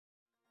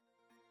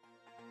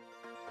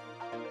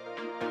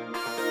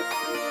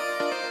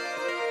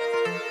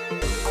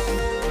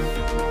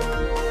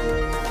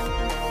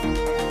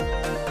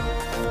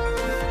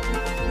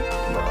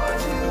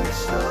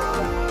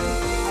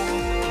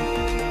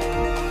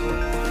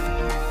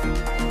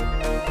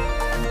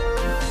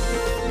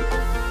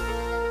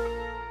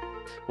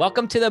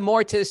Welcome to the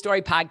More to the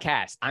Story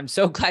podcast. I'm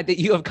so glad that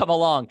you have come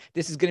along.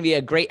 This is going to be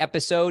a great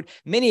episode.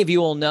 Many of you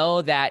will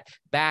know that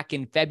back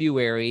in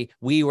February,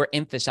 we were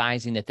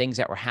emphasizing the things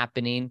that were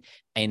happening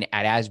at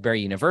Asbury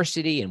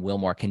University in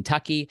Wilmore,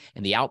 Kentucky,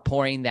 and the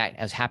outpouring that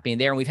is happening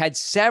there. And we've had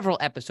several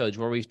episodes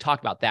where we've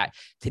talked about that.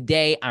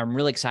 Today, I'm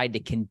really excited to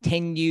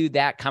continue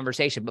that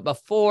conversation. But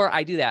before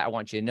I do that, I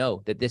want you to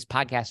know that this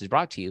podcast is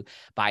brought to you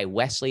by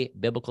Wesley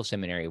Biblical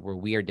Seminary, where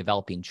we are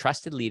developing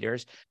trusted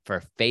leaders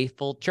for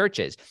faithful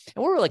churches.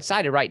 And we're really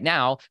excited right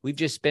now. We've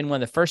just been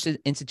one of the first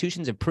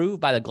institutions approved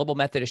by the Global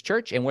Methodist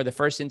Church, and we're the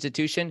first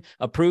institution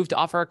approved to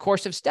offer a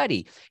course of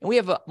study. And we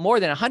have more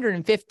than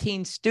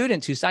 115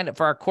 students who signed up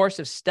for our course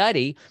of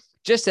study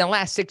just in the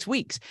last 6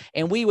 weeks.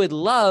 And we would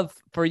love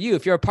for you,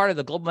 if you're a part of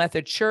the Global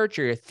Methodist Church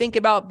or you're thinking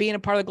about being a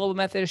part of the Global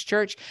Methodist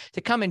Church,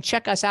 to come and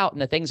check us out in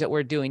the things that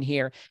we're doing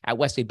here at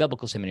Wesley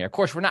Biblical Seminary. Of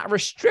course, we're not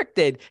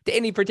restricted to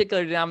any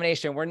particular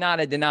denomination. We're not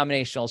a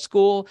denominational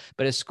school,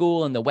 but a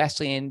school in the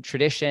Wesleyan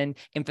tradition,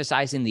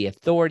 emphasizing the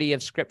authority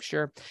of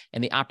Scripture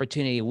and the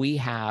opportunity we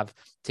have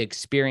to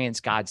experience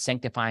God's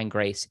sanctifying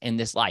grace in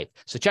this life.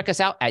 So check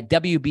us out at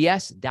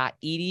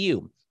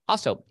wbs.edu.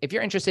 Also, if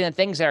you're interested in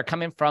things that are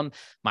coming from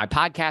my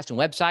podcast and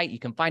website, you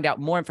can find out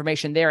more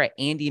information there at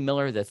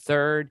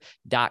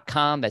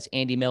andymiller3rd.com. That's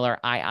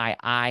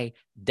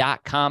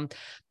andymiller3rd.com.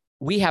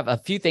 We have a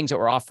few things that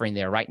we're offering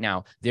there right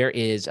now. There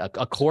is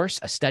a course,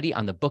 a study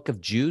on the book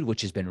of Jude,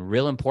 which has been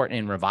real important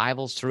in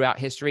revivals throughout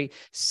history.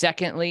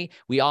 Secondly,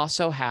 we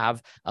also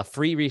have a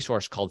free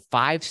resource called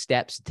 5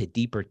 Steps to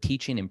Deeper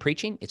Teaching and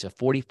Preaching. It's a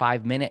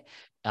 45-minute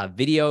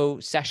video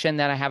session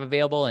that I have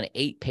available, an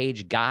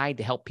 8-page guide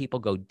to help people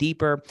go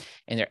deeper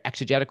in their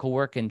exegetical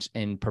work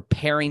and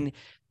preparing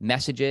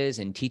messages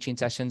and teaching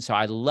sessions. So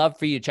I'd love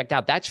for you to check it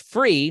out. That's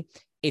free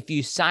if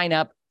you sign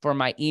up for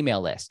my email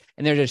list.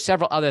 And there's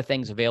several other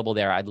things available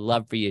there. I'd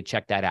love for you to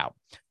check that out.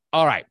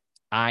 All right.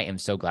 I am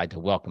so glad to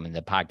welcome in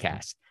the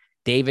podcast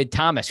David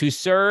Thomas, who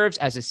serves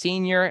as a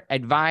senior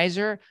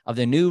advisor of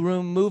the New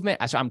Room Movement.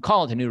 So I'm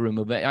calling it the New Room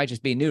Movement. It might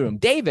just be New Room.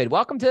 David,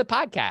 welcome to the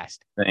podcast.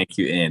 Thank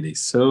you, Andy.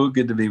 So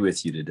good to be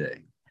with you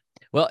today.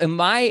 Well, and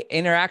my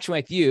interaction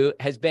with you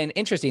has been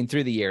interesting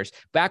through the years.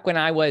 Back when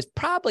I was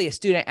probably a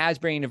student at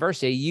Asbury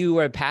University, you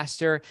were a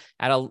pastor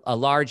at a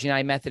large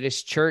United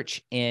Methodist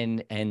church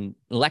in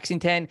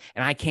Lexington,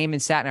 and I came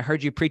and sat and I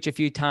heard you preach a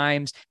few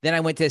times. Then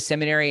I went to a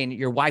seminary and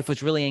your wife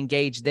was really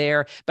engaged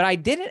there, but I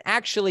didn't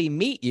actually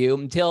meet you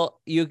until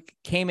you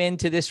came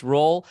into this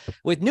role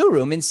with New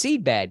Room and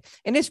Seedbed.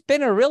 And it's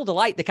been a real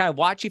delight to kind of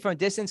watch you from a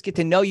distance, get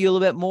to know you a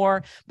little bit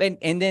more,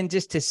 and then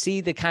just to see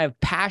the kind of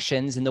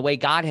passions and the way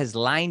God has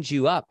lined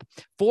you up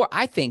for,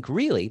 I think,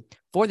 really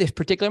for this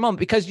particular moment,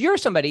 because you're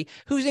somebody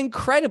who's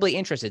incredibly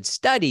interested,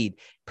 studied,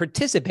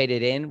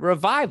 participated in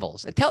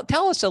revivals.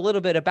 Tell us a little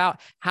bit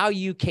about how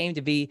you came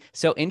to be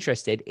so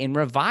interested in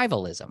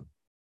revivalism.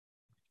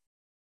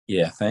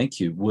 Yeah, thank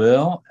you.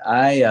 Well,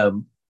 I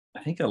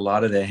think a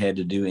lot of that had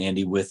to do,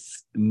 Andy, with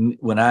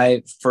when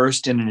I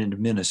first entered into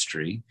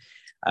ministry,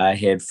 I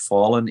had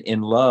fallen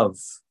in love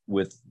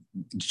with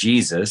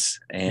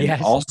Jesus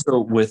and also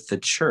with the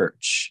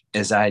church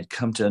as I had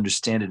come to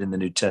understand it in the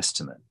New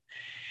Testament.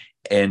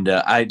 And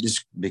I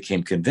just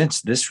became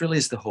convinced this really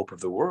is the hope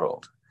of the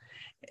world.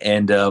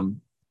 And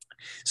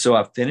so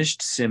I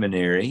finished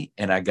seminary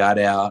and I got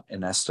out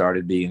and I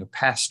started being a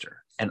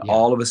pastor. And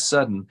all of a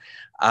sudden,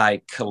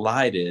 I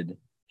collided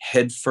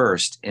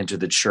headfirst into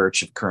the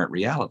church of current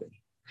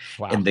reality.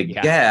 Wow. And the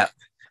gap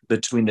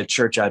between the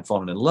church I'd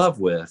fallen in love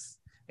with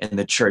and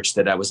the church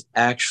that I was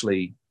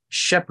actually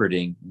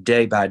shepherding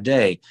day by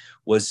day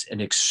was an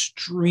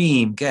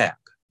extreme gap.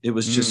 It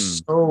was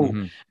just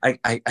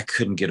I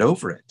couldn't get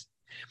over it.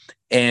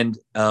 And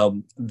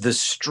the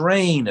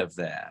strain of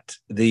that,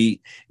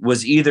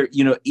 was either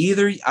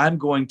I'm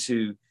going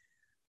to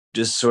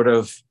just sort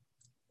of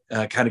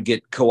kind of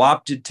get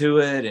co-opted to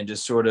it and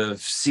just sort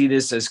of see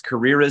this as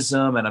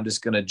careerism and I'm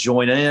just going to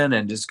join in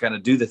and just kind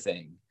of do the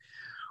thing.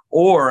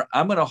 Or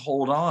I'm going to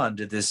hold on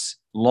to this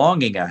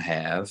longing I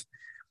have.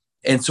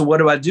 And so what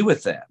do I do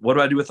with that? What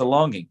do I do with the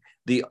longing?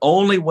 The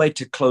only way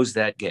to close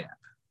that gap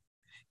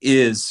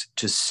is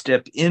to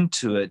step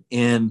into it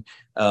in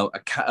a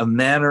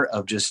manner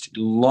of just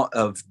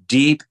of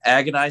deep,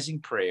 agonizing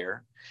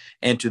prayer,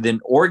 and to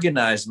then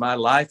organize my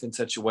life in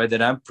such a way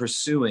that I'm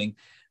pursuing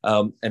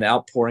an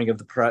outpouring of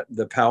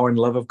the power and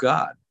love of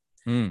God.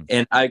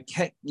 And I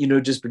can't,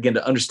 just begin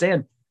to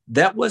understand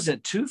that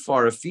wasn't too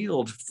far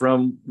afield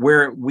from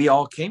where we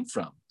all came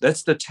from.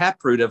 That's the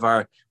taproot of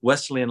our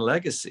Wesleyan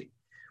legacy.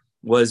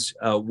 Was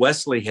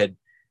Wesley had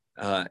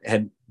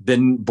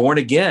been born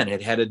again,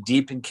 had a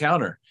deep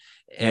encounter,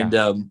 and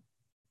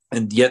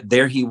yet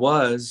there he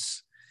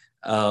was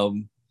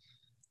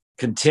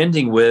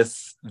contending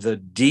with the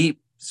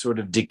deep sort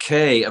of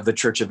decay of the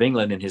Church of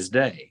England in his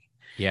day.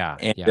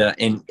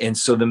 And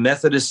so the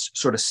Methodists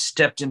sort of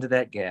stepped into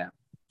that gap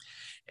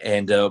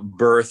and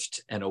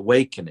birthed an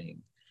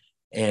awakening.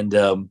 And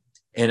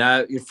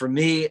for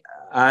me,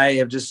 I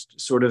have just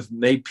sort of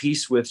made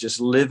peace with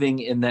just living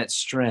in that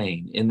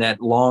strain, in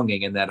that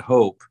longing, in that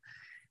hope.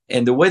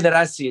 And the way that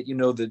I see it,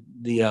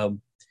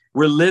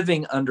 we're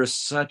living under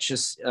such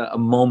a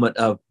moment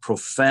of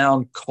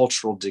profound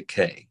cultural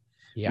decay,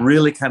 Yeah.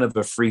 really kind of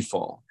a free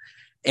fall.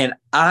 And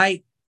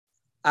I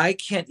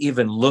can't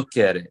even look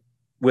at it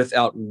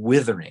without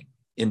withering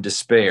in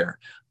despair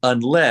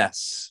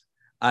unless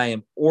I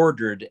am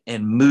ordered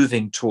and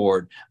moving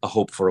toward a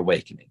hope for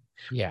awakening.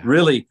 Yeah.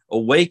 Really,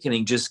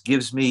 awakening just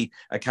gives me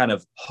a kind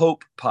of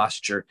hope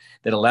posture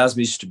that allows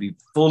me to be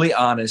fully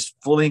honest,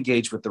 fully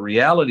engaged with the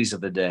realities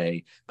of the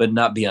day, but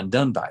not be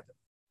undone by them.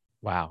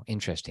 Wow.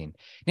 Interesting.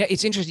 Yeah.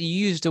 It's interesting.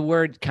 You used the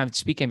word, kind of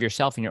speaking of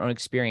yourself and your own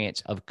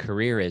experience of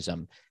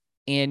careerism.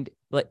 And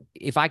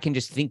if I can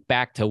just think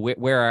back to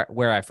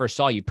where I first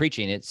saw you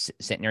preaching at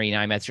Centenary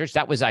United Methodist Church,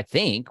 that was, I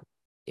think,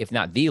 if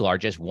not the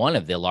largest, one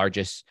of the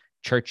largest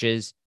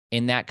churches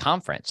in that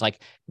conference.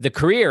 Like the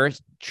career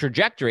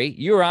trajectory,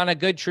 you were on a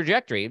good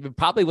trajectory. It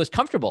probably was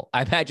comfortable,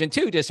 I imagine,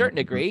 too, to a certain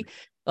degree.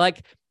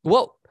 Like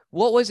what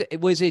was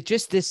it? Was it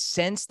just this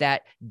sense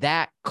that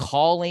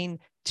calling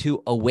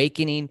to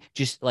awakening,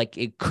 just like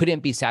it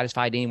couldn't be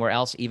satisfied anywhere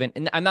else even?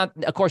 And I'm not,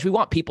 of course, we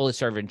want people to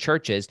serve in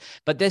churches,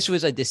 but this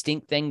was a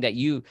distinct thing that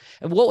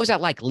and what was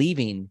that like,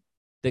 leaving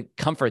the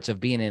comforts of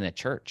being in a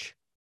church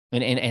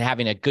and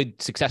having a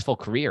good, successful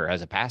career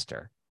as a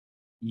pastor?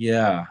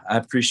 Yeah, I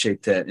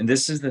appreciate that. And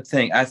this is the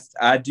thing.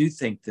 I do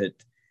think that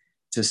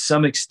to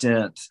some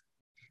extent,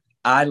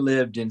 I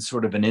lived in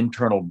sort of an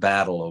internal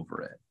battle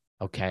over it.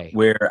 Okay.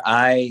 Where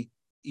I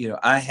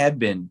had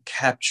been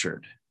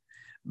captured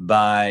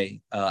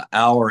by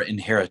our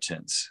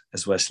inheritance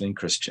as Wesleyan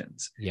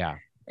Christians. Yeah.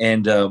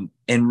 And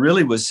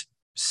really was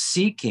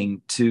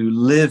seeking to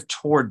live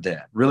toward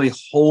that, really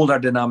hold our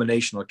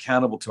denomination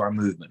accountable to our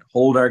movement,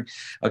 hold our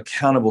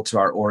accountable to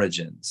our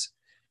origins.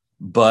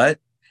 But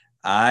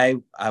I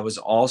was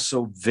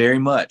also very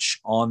much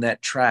on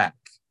that track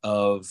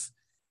of,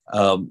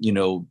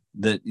 the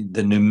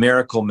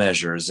numerical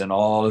measures and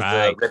all of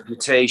the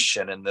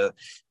reputation and the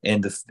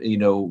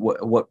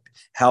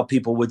how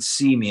people would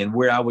see me and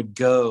where I would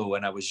go.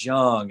 And I was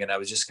young and I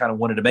was just kind of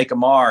wanted to make a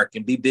mark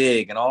and be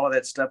big and all of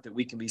that stuff that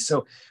we can be.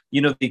 So,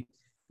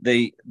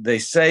 they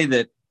say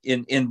that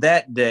in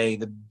that day,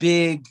 the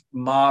big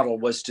model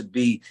was to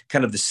be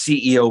kind of the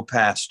CEO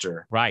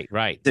pastor. Right.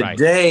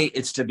 Today,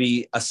 it's to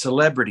be a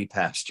celebrity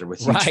pastor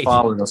with huge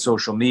following on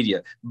social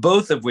media,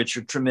 both of which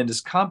are tremendous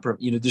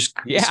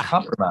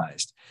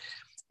compromised.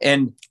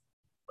 And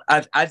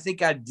I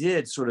think I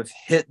did sort of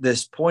hit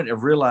this point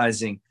of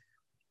realizing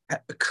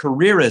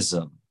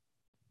careerism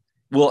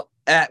will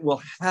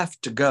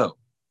have to go.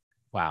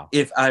 Wow.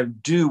 If I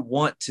do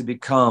want to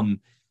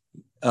become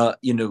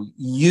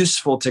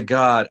useful to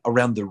God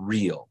around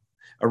real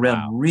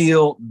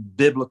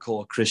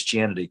biblical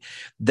Christianity.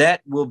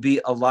 That will be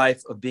a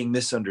life of being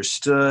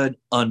misunderstood,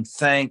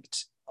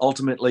 unthanked,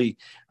 ultimately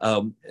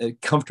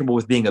comfortable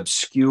with being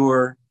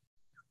obscure.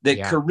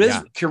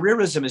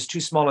 Careerism is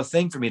too small a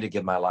thing for me to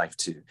give my life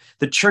to.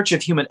 The Church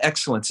of Human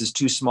Excellence is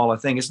too small a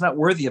thing. It's not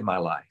worthy of my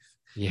life.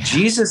 Yeah.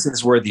 Jesus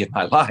is worthy of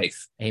my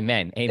life.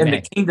 Amen. And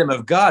the kingdom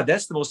of God,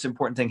 that's the most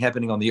important thing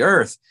happening on the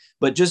earth.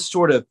 But just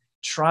sort of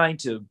trying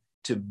to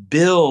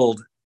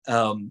build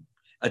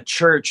a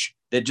church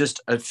that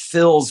just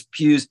fills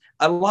pews.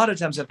 A lot of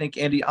times I think,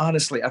 Andy,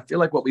 honestly, I feel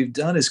like what we've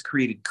done is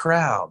created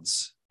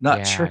crowds,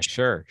 not church.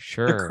 Sure.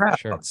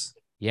 Crowds.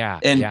 Yeah.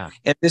 And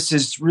this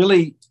has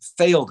really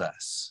failed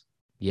us.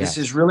 Yes.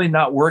 This is really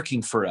not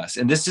working for us.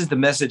 And this is the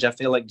message I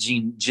feel like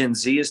Gen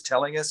Z is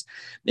telling us.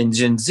 And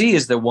Gen Z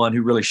is the one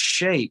who really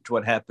shaped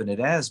what happened at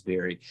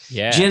Asbury.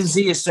 Yes. Gen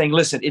Z is saying,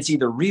 listen, it's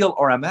either real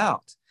or I'm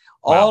out.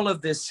 Wow. All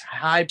of this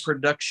high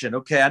production.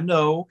 Okay, I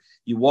know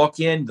you walk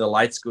in, the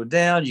lights go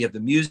down, you have the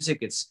music,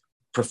 it's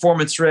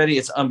performance ready,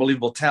 it's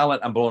unbelievable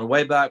talent. I'm blown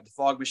away by it. The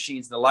fog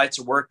machines, the lights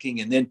are working.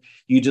 And then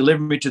you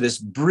deliver me to this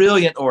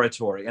brilliant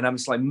oratory. And I'm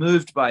just like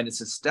moved by it.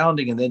 It's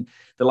astounding. And then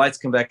the lights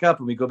come back up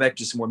and we go back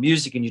to some more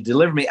music and you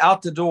deliver me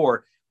out the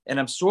door. And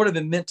I'm sort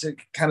of meant to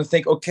kind of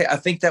think, okay, I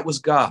think that was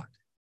God.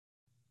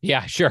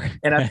 Yeah, sure.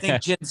 And I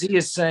think Gen Z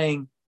is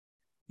saying,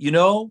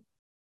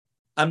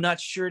 I'm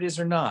not sure it is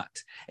or not.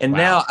 And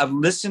now I've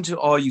listened to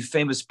all you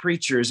famous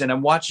preachers and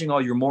I'm watching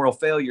all your moral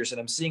failures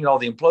and I'm seeing all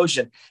the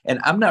implosion and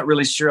I'm not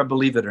really sure I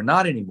believe it or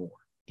not anymore.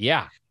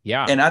 Yeah.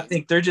 And I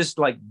think they're just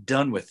like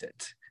done with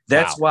it.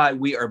 That's why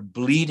we are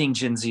bleeding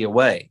Gen Z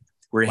away.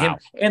 We're him.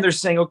 And they're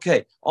saying,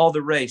 okay, all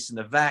the race and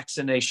the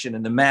vaccination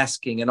and the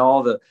masking and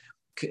all the,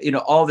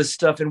 all this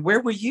stuff. And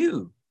where were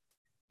you?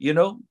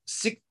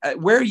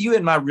 Where are you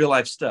in my real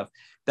life stuff?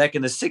 Back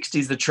in the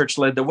 60s, the church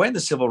led the way in the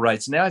civil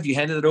rights. Now, have you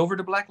handed it over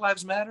to Black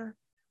Lives Matter?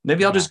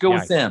 Maybe I'll just go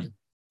with them.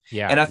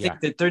 Yeah. And I think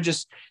that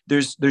there's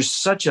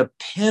such a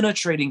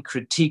penetrating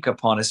critique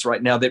upon us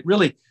right now that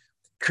really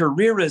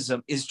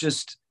careerism is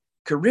just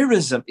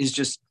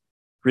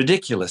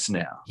ridiculous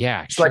now.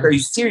 Yeah. It's like, are you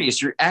serious?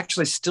 You're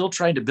actually still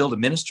trying to build a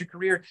ministry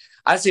career?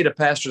 I say to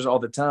pastors all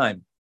the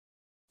time,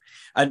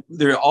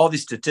 there are all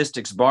these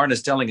statistics. Barna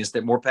is telling us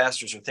that more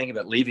pastors are thinking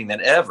about leaving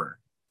than ever.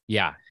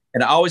 Yeah.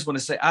 And I always want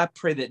to say, I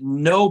pray that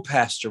no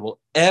pastor will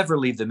ever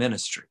leave the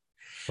ministry.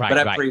 but Right,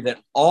 I right. pray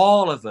that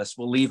all of us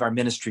will leave our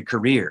ministry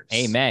careers.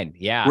 Amen.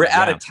 Yeah. We're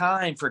out Yeah. of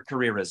time for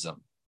careerism.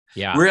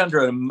 Yeah. We're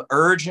under an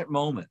urgent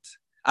moment.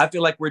 I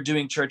feel like we're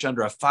doing church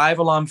under a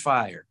 5-alarm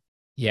fire.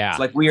 It's Yeah.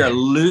 like we are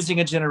losing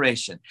a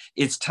generation.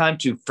 It's time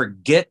to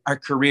forget our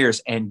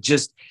careers and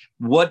just,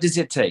 what does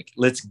it take?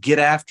 Let's get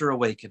after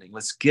awakening.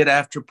 Let's get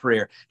after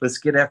prayer. Let's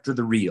get after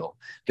the real,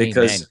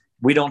 because Amen.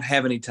 we don't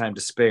have any time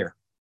to spare.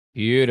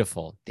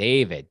 Beautiful.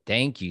 David,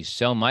 thank you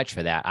so much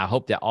for that. I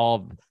hope that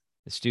all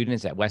the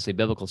students at Wesley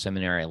Biblical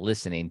Seminary are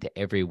listening to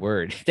every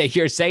word that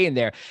you're saying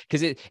there,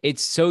 because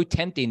it's so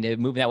tempting to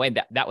move that way.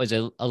 That was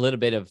a little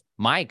bit of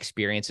my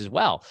experience as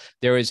well.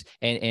 There was,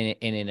 and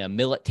in a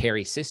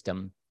military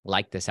system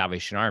like the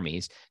Salvation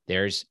Armies,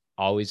 there's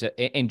always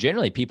and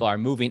generally people are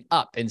moving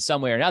up in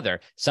some way or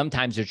another.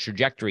 Sometimes the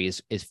trajectory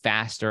is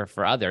faster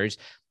for others.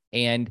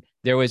 And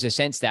there was a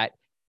sense that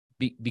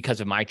because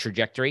of my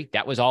trajectory,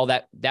 that was all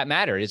that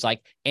mattered. It's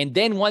like, and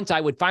then once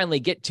I would finally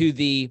get to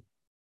the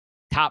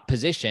top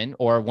position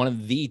or one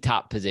of the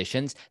top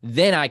positions,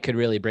 then I could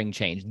really bring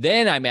change.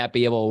 Then I might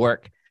be able to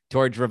work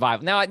towards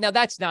revival. Now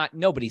that's not,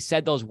 nobody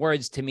said those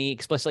words to me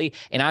explicitly,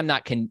 and I'm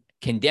not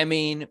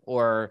condemning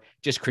or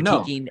just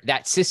critiquing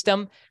that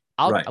system.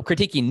 I'm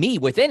critiquing me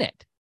within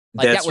it.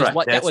 Like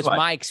that was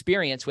my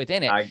experience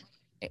within it.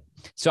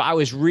 So I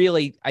was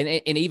really,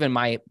 and even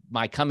my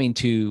coming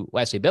to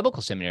Wesley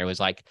Biblical Seminary was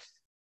like,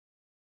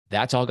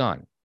 that's all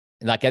gone.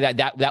 Like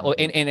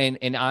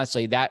and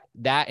honestly, that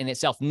in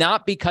itself,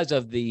 not because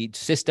of the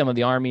system of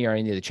the Army or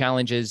any of the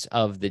challenges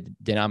of the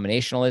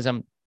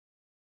denominationalism,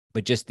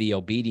 but just the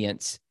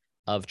obedience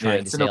of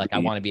trying to say, like, I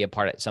want to be a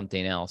part of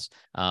something else.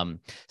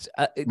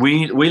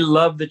 We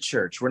love the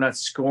church. We're not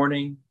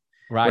scorning.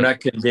 Right. We're not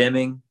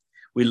condemning.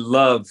 We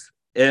love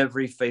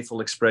every faithful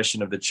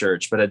expression of the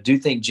church. But I do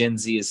think Gen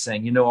Z is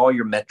saying, all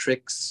your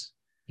metrics.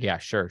 Yeah,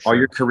 sure. All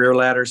your career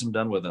ladders, I'm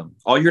done with them.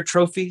 All your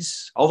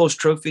trophies, all those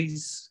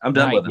trophies, I'm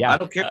done with them. Yeah. I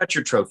don't care about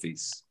your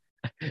trophies.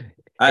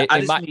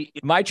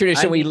 My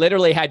tradition, we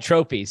literally had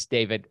trophies,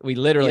 David. We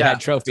literally had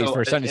trophies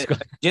for Sunday school.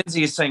 Gen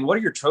Z is saying, what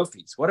are your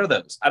trophies? What are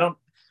those?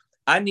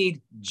 I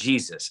need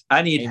Jesus.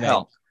 I need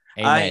help.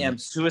 Amen. I am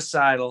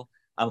suicidal.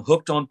 I'm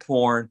hooked on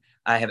porn.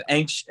 I have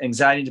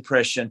anxiety and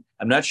depression.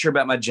 I'm not sure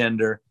about my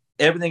gender.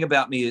 Everything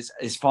about me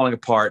is falling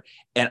apart,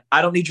 and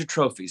I don't need your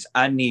trophies.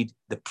 I need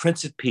the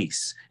Prince of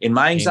Peace. In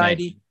my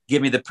anxiety,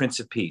 give me the Prince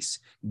of Peace.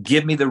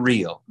 Give me the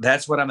real.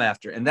 That's what I'm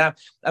after. And that,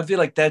 I feel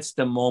like that's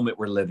the moment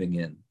we're living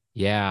in.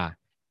 Yeah,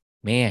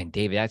 man,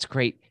 David, that's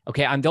great.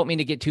 Okay, I don't mean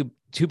to get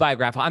too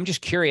biographical. I'm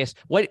just curious,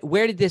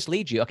 where did this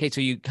lead you? Okay,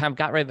 so you kind of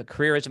got rid of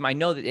careerism. I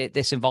know that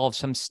this involves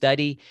some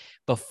study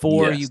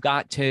before you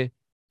got to.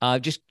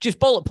 Just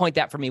bullet point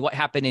that for me. What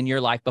happened in your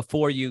life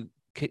before you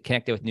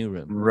connected with New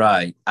Room?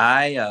 Right.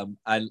 I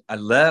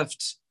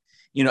left,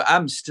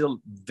 I'm still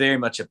very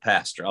much a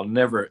pastor. I'll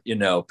never,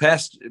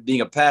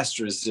 being a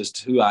pastor is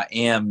just who I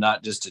am,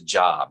 not just a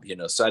job,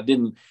 so I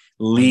didn't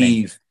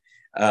leave,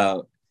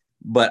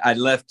 but I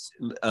left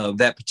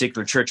that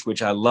particular church,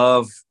 which I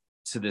love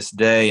to this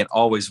day and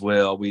always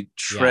will. We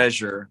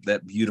treasure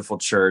that beautiful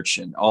church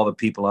and all the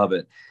people of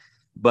it.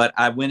 But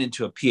I went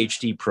into a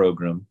PhD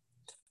program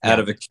out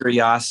of a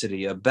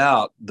curiosity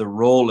about the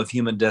role of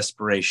human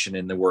desperation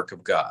in the work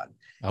of God.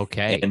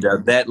 Okay. And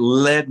that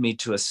led me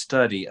to a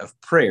study of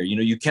prayer.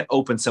 You can't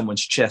open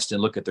someone's chest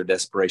and look at their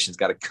desperation. It's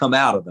got to come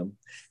out of them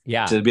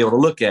to be able to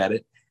look at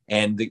it.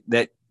 And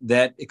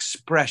that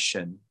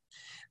expression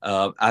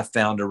I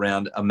found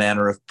around a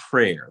manner of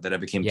prayer that I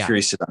became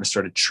curious about. I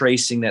started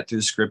tracing that through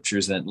the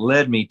scriptures, and it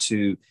led me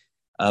to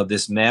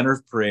this manner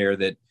of prayer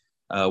that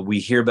we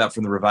hear about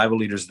from the revival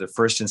leaders of the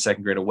first and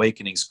second great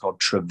awakenings, called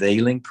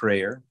travailing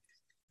prayer.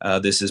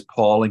 This is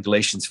Paul in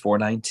Galatians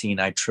 4:19.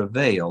 I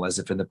travail as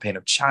if in the pain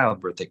of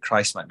childbirth, that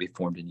Christ might be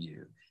formed in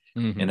you.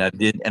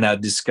 Mm-hmm. And I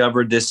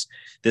discovered this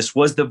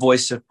was the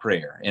voice of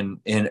prayer.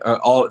 And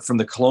all from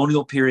the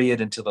colonial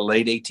period until the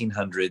late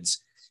 1800s,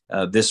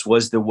 this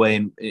was the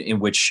way in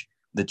which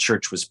the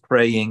church was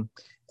praying.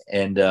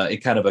 And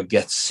it kind of a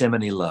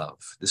Gethsemane love,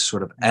 this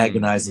sort of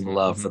agonizing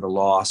love for the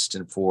lost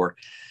and for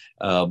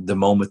the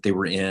moment they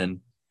were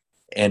in.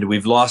 And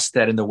we've lost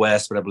that in the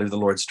West, but I believe the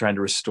Lord's trying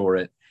to restore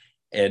it.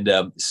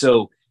 And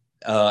so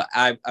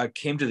I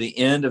came to the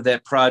end of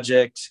that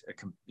project,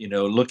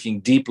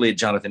 looking deeply at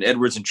Jonathan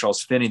Edwards and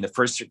Charles Finney, the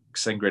first and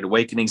second great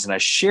awakenings. And I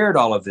shared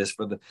all of this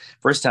for the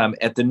first time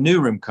at the New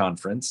Room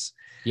Conference,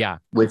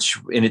 which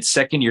in its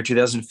second year,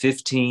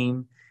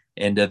 2015.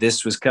 And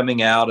this was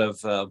coming out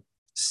of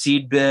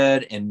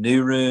Seedbed and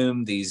New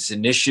Room, these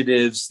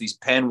initiatives, these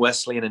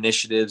pan-Wesleyan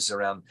initiatives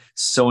around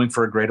sowing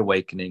for a great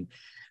awakening.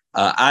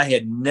 I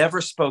had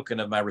never spoken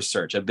of my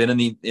research. I've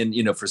been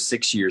for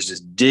 6 years,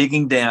 just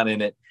digging down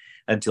in it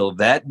until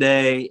that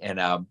day.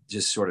 And I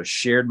just sort of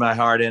shared my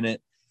heart in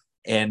it.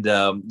 And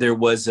there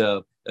was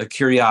a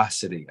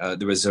curiosity,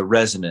 there was a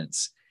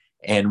resonance.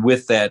 And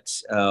with that,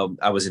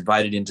 I was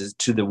invited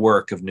into the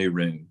work of New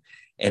Room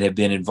and have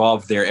been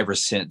involved there ever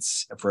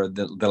since for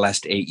the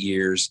last 8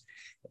 years.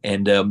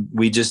 And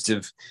we just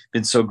have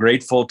been so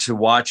grateful to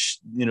watch,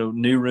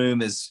 New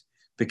Room has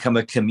become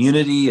a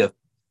community of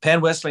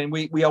Pan-Wesleyan,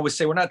 we always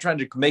say we're not trying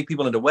to make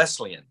people into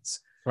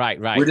Wesleyans. Right.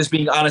 We're just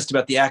being honest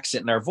about the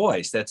accent in our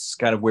voice. That's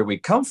kind of where we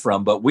come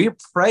from. But we're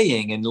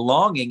praying and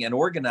longing and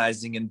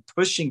organizing and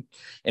pushing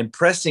and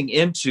pressing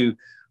into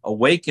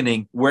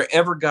awakening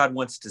wherever God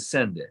wants to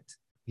send it.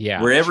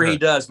 Yeah. Wherever sure. he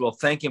does, we'll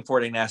thank him for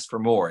it and ask for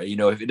more.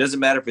 If it doesn't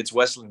matter if it's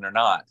Wesleyan or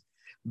not.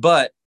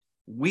 But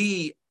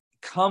we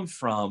come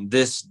from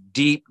this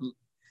deep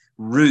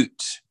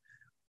root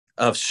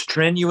of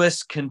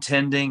strenuous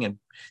contending and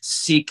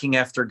seeking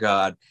after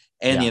God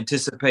and the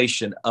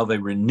anticipation of a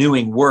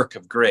renewing work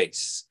of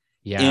grace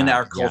in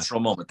our cultural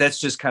moment. That's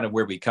just kind of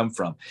where we come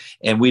from.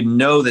 And we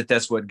know that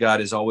that's what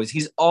God is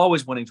he's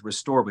always wanting to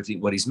restore with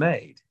what he's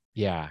made.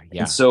 Yeah.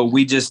 And so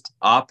we just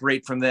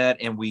operate from that,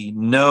 and we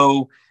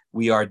know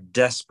we are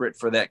desperate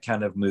for that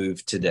kind of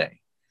move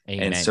today.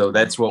 Amen. And so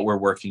that's what we're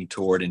working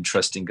toward and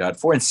trusting God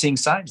for and seeing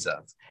signs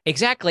of.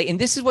 Exactly. And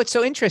this is what's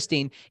so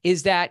interesting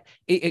is that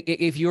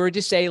if you were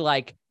to say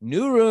like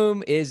New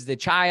Room is the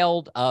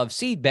child of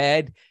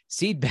Seedbed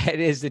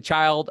is the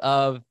child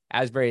of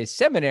Asbury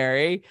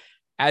Seminary.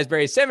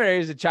 Asbury Seminary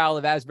is the child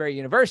of Asbury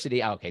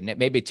University. Okay,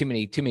 maybe too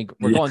many.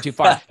 We're going too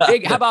far.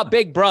 How about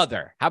Big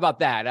Brother? How about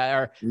that?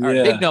 Or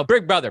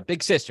Big Brother,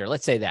 Big Sister.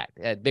 Let's say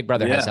that. Big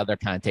Brother has other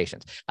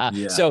connotations.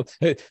 So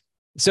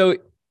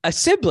a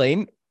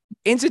sibling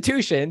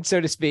institution,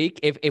 so to speak,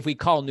 if we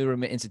call New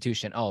Room an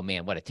institution, oh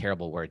man, what a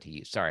terrible word to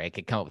use. Sorry, I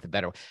could come up with a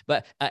better one.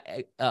 But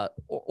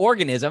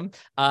organism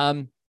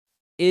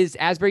is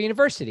Asbury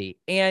University.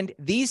 And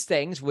these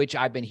things, which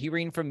I've been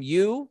hearing from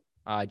you,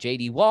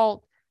 J.D.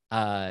 Walt,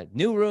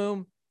 New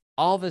Room,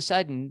 all of a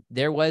sudden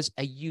there was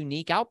a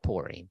unique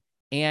outpouring.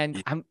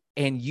 And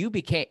you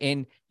became,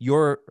 in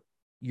your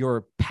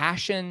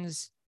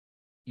passions,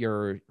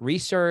 your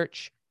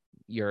research,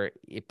 your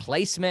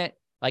placement,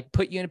 like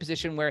put you in a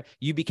position where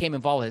you became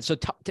involved in it. So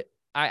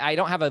I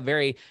don't have a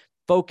very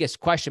focused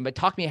question, but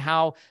talk to me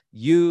how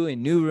you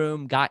and New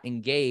Room got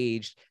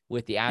engaged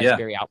with the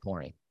Asbury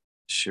outpouring.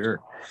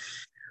 Sure.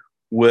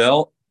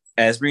 Well,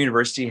 Asbury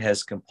University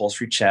has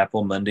compulsory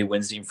chapel Monday,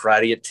 Wednesday, and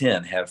Friday at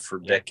 10, have for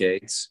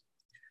decades.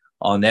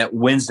 On that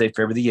Wednesday,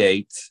 February the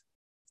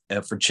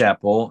 8th, for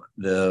chapel,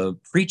 the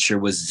preacher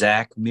was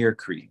Zach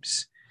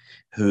Mearcreeves,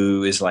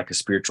 who is like a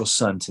spiritual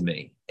son to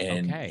me.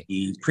 And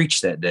he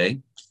preached that day.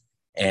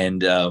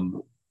 And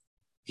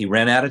he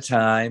ran out of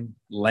time,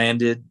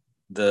 landed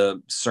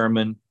the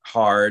sermon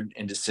hard,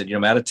 and just said,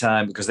 I'm out of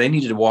time, because they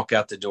needed to walk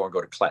out the door and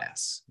go to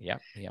class. Yeah.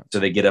 So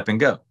they get up and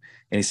go.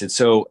 And he said,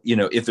 so,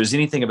 if there's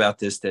anything about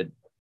this that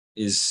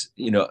is,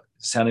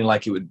 sounding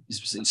like it would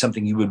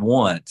something you would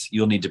want,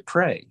 you'll need to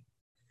pray.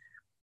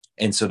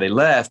 And so they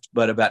left,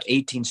 but about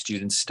 18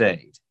 students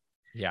stayed.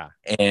 Yeah.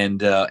 And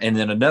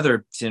then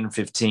another 10 or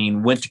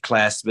 15 went to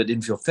class, but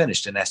didn't feel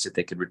finished and asked if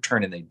they could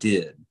return, and they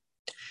did.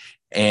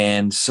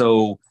 And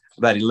so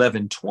about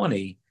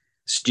 11:20,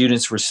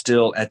 students were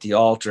still at the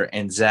altar,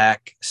 and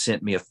Zach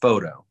sent me a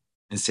photo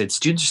and said,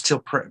 students are still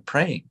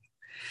praying.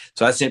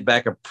 So I sent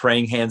back a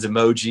praying hands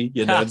emoji,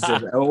 and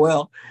said, oh,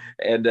 well.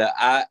 And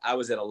I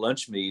was at a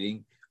lunch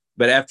meeting,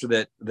 but after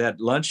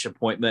that lunch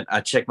appointment,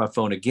 I checked my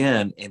phone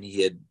again, and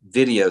he had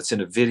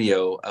sent a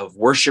video of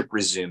worship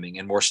resuming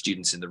and more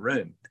students in the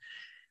room.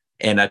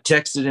 And I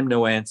texted him,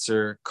 no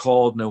answer,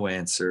 called, no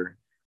answer.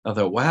 I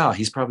thought, wow,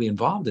 he's probably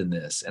involved in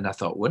this. And I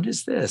thought, what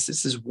is this?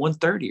 This is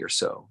 1:30 or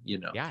so,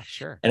 Yeah,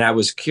 sure. And I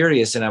was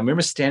curious. And I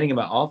remember standing in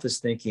my office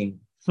thinking,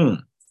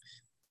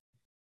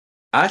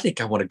 I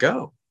think I want to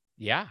go.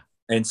 Yeah.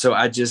 And so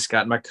I just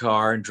got in my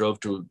car and drove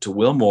to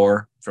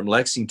Wilmore from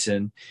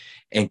Lexington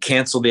and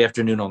canceled the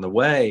afternoon on the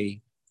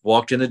way,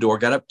 walked in the door,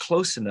 got up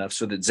close enough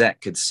so that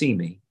Zach could see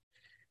me,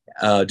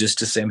 just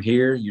to say, I'm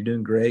here, you're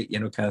doing great,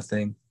 kind of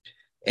thing.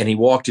 And he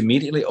walked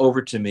immediately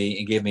over to me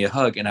and gave me a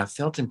hug. And I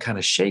felt him kind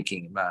of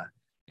shaking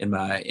in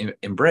my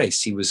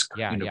embrace. He was,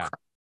 crying.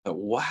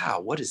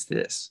 Wow, what is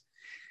this?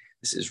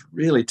 This is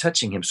really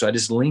touching him. So I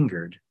just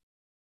lingered.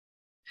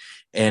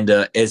 And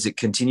as it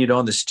continued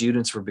on, the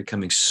students were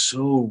becoming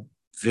so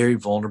very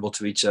vulnerable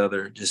to each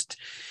other, just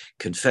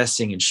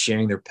confessing and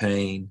sharing their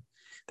pain.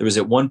 There was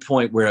at one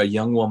point where a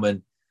young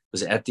woman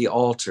was at the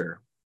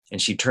altar,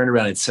 and she turned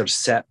around and sort of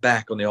sat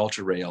back on the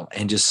altar rail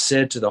and just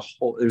said to the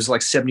whole, there was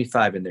like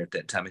 75 in there at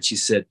that time. And she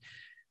said,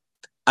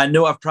 I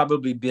know I've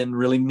probably been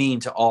really mean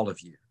to all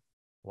of you.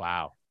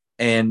 Wow.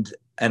 And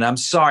I'm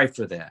sorry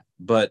for that.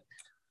 But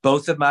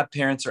both of my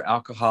parents are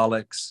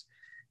alcoholics,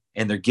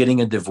 and they're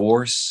getting a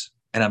divorce.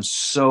 And I'm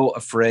so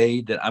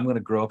afraid that I'm going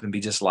to grow up and be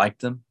just like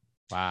them.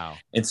 Wow.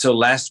 And so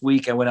last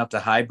week I went out to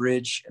High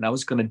Bridge, and I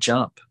was going to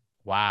jump.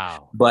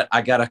 Wow. But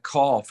I got a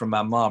call from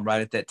my mom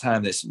right at that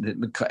time,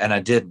 and I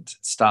didn't.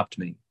 It stopped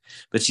me.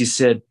 But she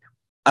said,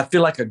 I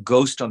feel like a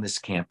ghost on this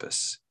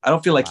campus. I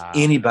don't feel like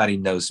anybody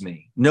knows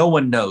me. No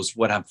one knows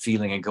what I'm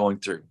feeling and going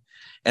through.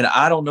 And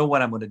I don't know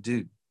what I'm going to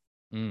do.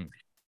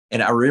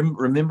 And I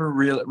remember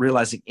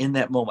realizing in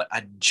that moment,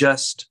 I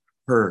just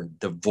heard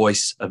the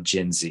voice of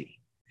Gen Z.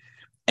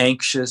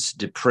 Anxious,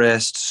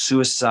 depressed,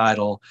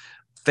 suicidal,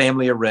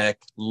 family a wreck,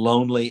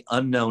 lonely,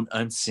 unknown,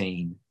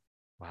 unseen.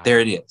 Wow. There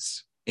it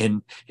is.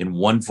 in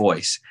one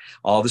voice.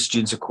 All the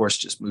students, of course,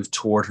 just moved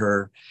toward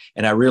her.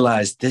 And I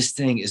realized this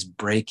thing is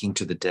breaking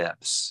to the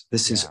depths.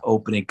 This is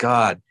opening.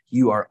 God,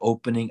 you are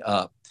opening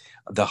up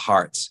the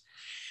hearts.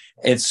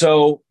 And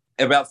so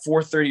about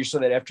 4:30 or so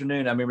that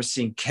afternoon, I remember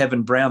seeing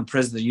Kevin Brown,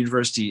 president of the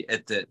university,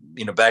 at the,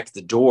 back at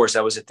the doors.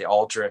 I was at the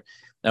altar, and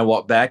I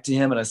walked back to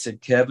him and I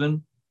said,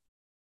 Kevin,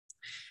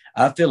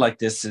 I feel like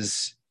this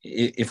is,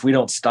 if we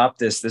don't stop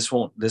this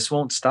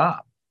won't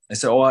stop. I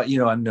said, oh,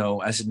 I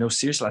know. I said, no,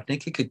 seriously, I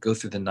think it could go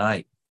through the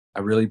night. I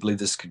really believe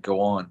this could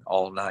go on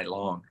all night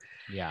long.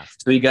 Yeah.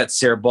 So you got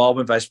Sarah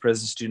Baldwin, vice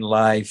president of student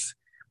life,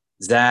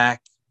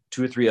 Zach,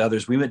 2 or 3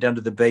 others. We went down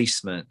to the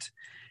basement,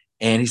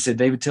 and he said,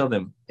 David, tell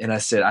them. And I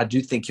said, I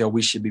do think,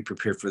 we should be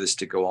prepared for this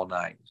to go all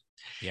night.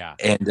 Yeah.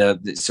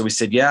 And so we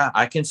said, yeah,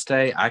 I can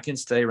stay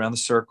around the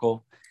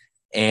circle.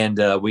 And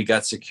we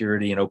got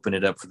security and opened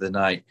it up for the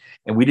night.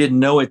 And we didn't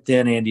know it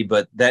then, Andy,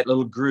 but that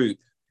little group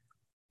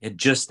had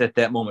just at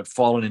that moment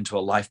fallen into a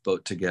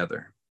lifeboat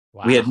together.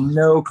 Wow. We had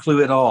no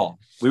clue at all.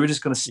 We were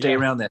just going to stay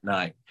around that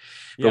night.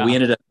 But we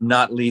ended up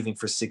not leaving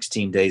for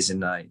 16 days and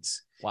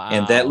nights. Wow.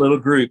 And that little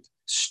group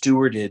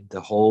stewarded the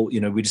whole,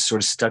 we just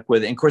sort of stuck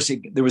with it. And of course,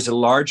 there was a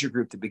larger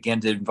group that began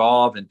to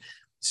involve and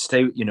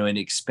stay, and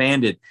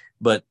expanded.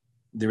 But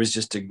there was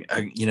just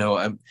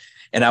and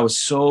I was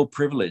so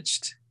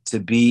privileged to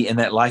be in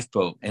that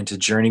lifeboat and to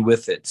journey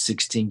with it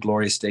 16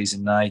 glorious days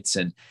and nights.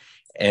 And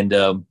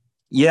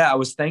I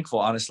was thankful,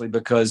 honestly,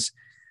 because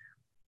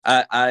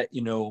I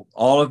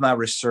all of my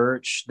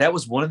research, that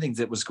was one of the things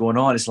that was going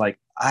on. Is like,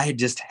 I had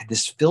just had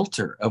this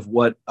filter of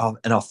what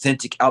an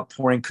authentic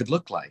outpouring could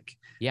look like.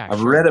 Yeah.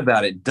 I've read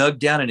about it, dug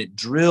down, and it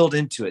drilled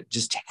into it,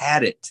 just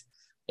had it.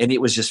 And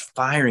it was just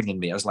firing in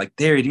me. I was like,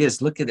 there it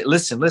is. Look at it.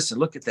 Listen,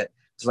 look at that.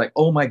 It's like,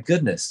 oh my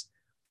goodness.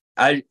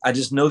 I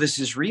just know this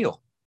is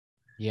real.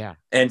 Yeah.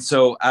 And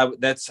so I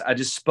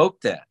just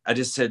spoke that. I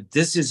just said,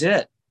 this is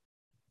it.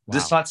 Wow.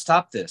 Let's not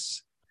stop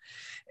this.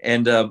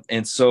 And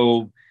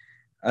so,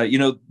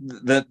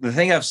 the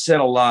thing I've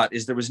said a lot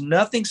is there was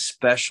nothing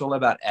special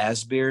about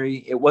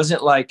Asbury. It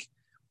wasn't like,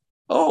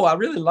 oh, I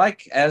really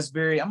like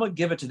Asbury, I'm going to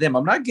give it to them.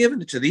 I'm not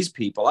giving it to these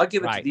people. I'll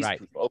give it to these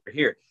people over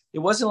here. It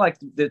wasn't like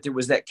that. There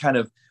was that kind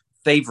of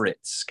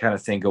favorites kind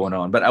of thing going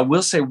on. But I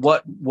will say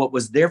what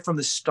was there from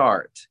the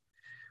start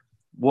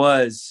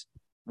was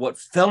what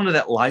fell into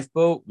that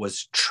lifeboat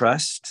was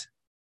trust.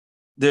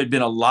 There had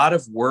been a lot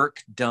of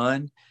work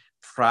done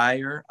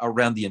prior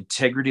around the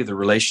integrity of the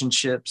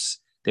relationships.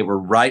 They were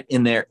right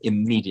in there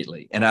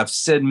immediately. And I've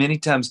said many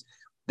times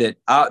that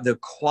the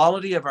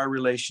quality of our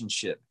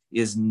relationship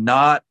is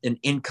not an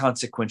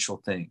inconsequential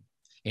thing.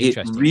 It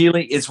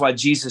really is why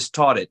Jesus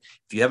taught it.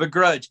 If you have a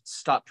grudge,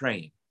 stop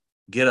praying,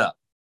 get up,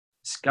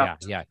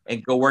 stop,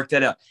 and go work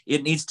that out.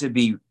 It needs to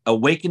be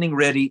awakening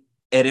ready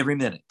at every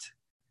minute.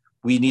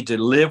 We need to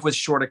live with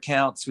short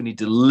accounts. We need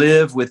to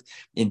live with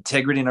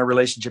integrity in our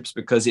relationships,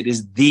 because it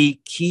is the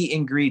key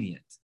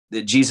ingredient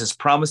that Jesus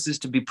promises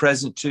to be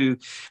present to.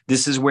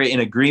 This is where in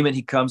agreement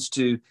he comes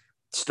to,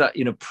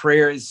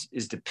 prayer is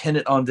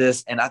dependent on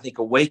this. And I think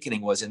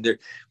awakening was in there.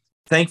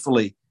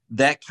 Thankfully,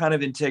 that kind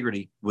of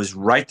integrity was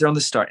right there on the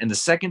start. And the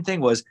second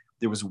thing was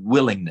there was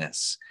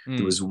willingness.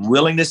 There was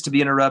willingness to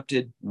be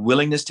interrupted,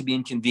 willingness to be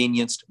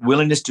inconvenienced,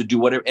 willingness to do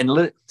whatever.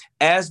 And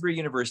Asbury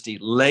University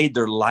laid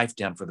their life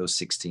down for those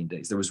 16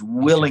 days. There was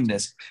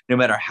willingness, no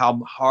matter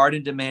how hard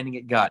and demanding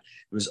it got.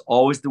 There was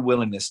always the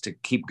willingness to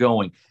keep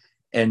going.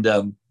 And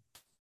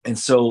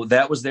so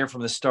that was there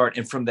from the start.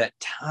 And from that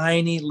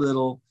tiny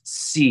little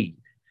seed,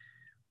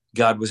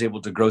 God was able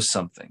to grow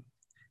something.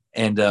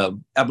 And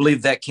I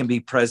believe that can be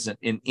present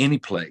in any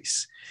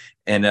place.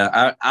 And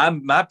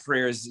my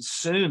prayer is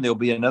soon there'll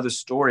be another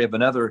story of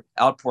another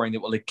outpouring that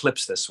will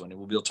eclipse this one. And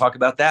we'll be able to talk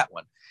about that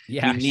one.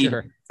 Yeah, we need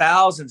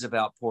thousands of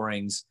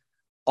outpourings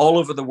all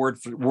over the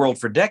world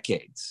for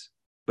decades.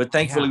 But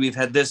thankfully, we've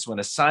had this one,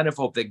 a sign of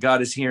hope that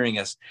God is hearing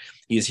us.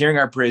 He is hearing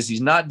our prayers.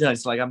 He's not done.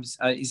 It's like,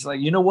 he's like,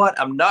 you know what?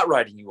 I'm not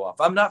writing you off.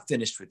 I'm not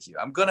finished with you.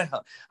 I'm going to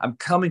help. I'm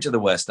coming to the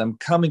West. I'm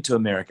coming to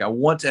America. I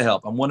want to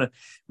help. I want to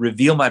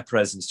reveal my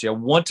presence to you. I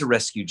want to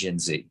rescue Gen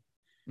Z.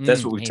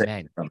 That's what we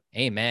take from.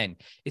 Amen.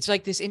 It's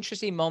like this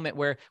interesting moment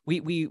where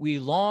we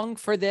long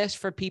for this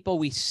for people.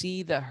 We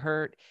see the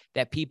hurt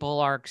that people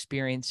are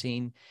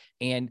experiencing,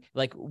 and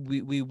like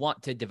we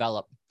want to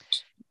develop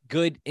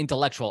good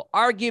intellectual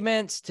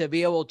arguments to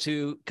be able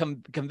to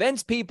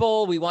convince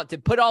people. We want to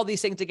put all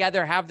these things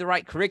together, have the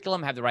right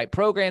curriculum, have the right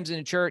programs in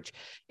the church.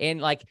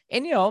 And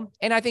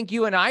I think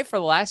you and I, for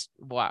the last,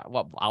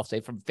 I'll say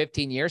from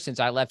 15 years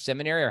since I left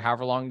seminary or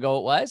however long ago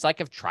it was,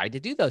 like I've tried to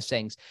do those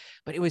things,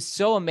 but it was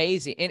so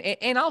amazing.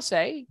 And I'll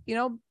say,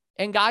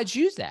 and God's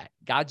used that.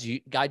 God's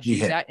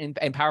used that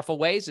in powerful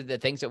ways. The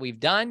things that we've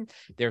done,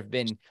 there have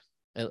been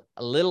a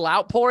little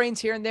outpourings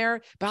here and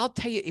there, but I'll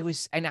tell you, it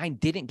was, and I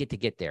didn't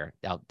get there.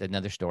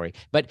 Another story,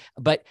 but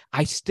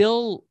I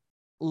still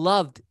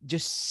loved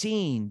just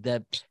seeing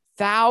the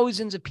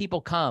thousands of people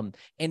come,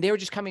 and they were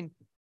just coming.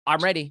 I'm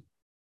ready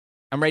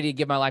to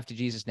give my life to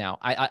Jesus now.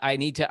 I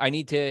need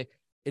to,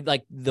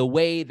 like the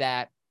way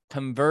that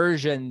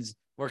conversions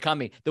We're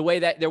coming. The way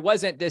that there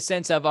wasn't this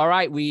sense of, all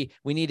right, we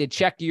need to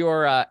check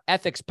your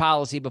ethics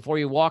policy before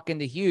you walk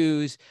into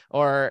Hughes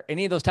or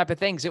any of those type of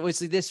things. It was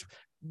this,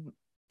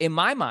 in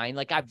my mind,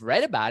 like I've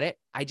read about it.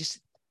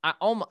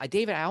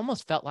 David, I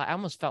almost felt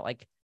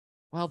like,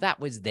 well, that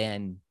was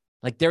then.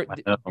 Like there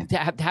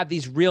to have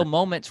these real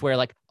moments where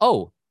like,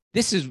 oh,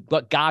 this is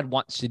what God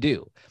wants to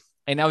do.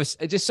 And I was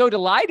just so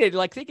delighted,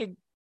 like thinking,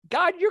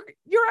 God,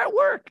 you're at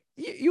work.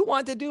 You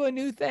want to do a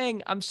new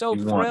thing. I'm so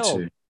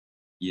thrilled.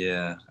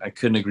 Yeah, I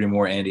couldn't agree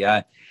more, Andy.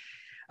 I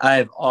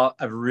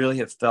really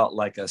have felt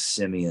like a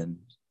Simeon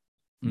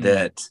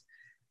that,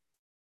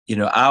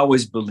 I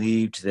always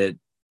believed that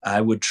I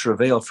would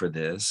travail for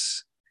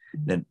this,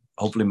 that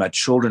hopefully my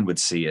children would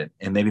see it,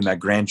 and maybe my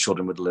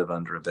grandchildren would live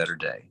under a better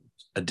day,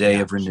 a day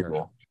of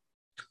renewal.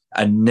 Sure.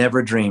 I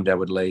never dreamed I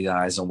would lay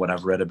eyes on what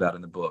I've read about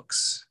in the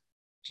books,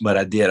 but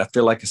I did. I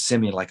feel like a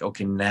Simeon, like,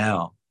 okay,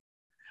 now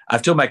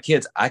I've told my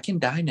kids, I can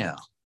die now.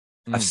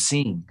 I've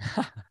seen.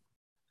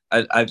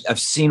 I've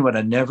seen what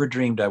I never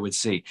dreamed I would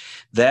see.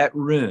 That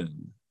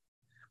room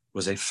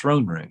was a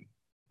throne room.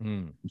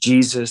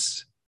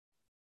 Jesus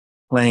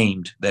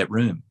claimed that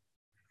room.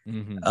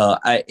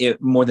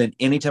 More than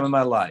any time in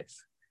my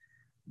life,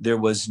 there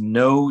was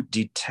no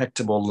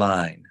detectable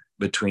line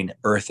between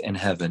earth and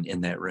heaven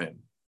in that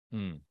room.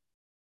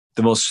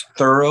 The most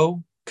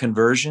thorough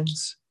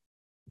conversions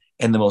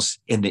and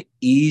the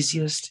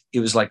easiest,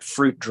 it was like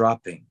fruit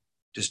dropping,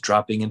 just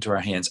dropping into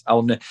our hands.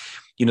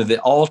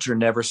 The altar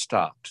never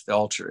stopped. The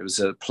altar, it was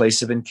a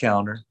place of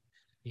encounter.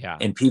 Yeah.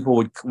 And people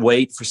would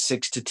wait for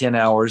 6 to 10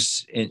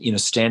 hours and,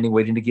 standing,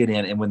 waiting to get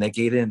in. And when they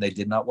get in, they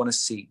did not want a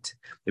seat.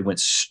 They went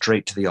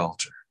straight to the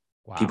altar.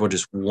 Wow. People were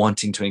just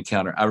wanting to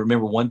encounter. I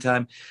remember one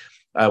time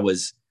I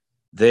was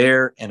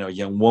there and a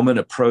young woman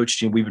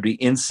approached, and we would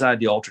be inside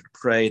the altar to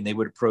pray, and they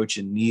would approach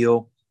and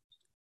kneel.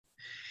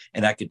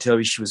 And I could tell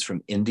you she was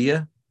from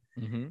India.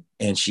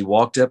 And she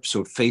walked up, so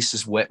her face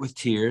is wet with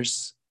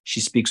tears.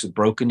 She speaks with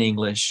broken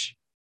English.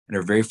 And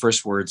her very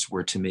first words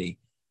were to me,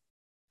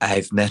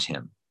 "I've met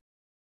him."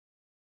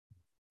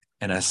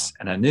 And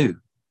I knew.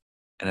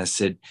 And I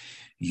said,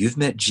 "You've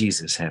met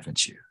Jesus,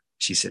 haven't you?"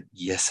 She said,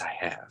 "Yes, I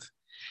have.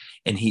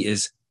 And he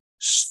is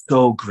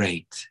so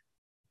great.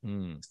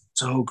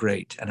 So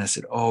great." And I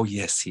said, "Oh,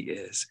 yes, he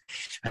is."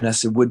 And I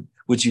said,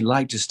 would you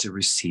like just to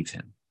receive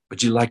him?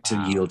 Would you like to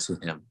yield to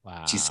him?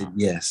 Wow. She said,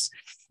 "Yes.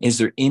 Is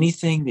there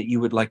anything that you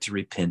would like to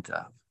repent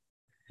of?"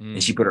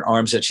 And she put her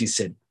arms out. She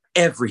said,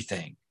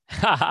 "Everything."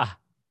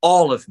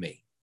 All of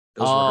me.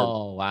 Those were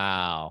her.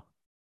 Wow.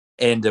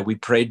 And we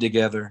prayed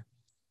together.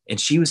 And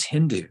she was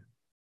Hindu.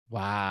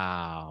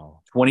 Wow.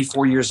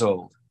 24 years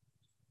old.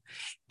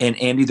 And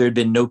Andy, there had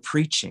been no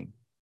preaching.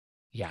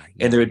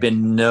 And there had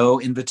been no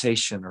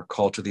invitation or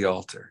call to the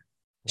altar.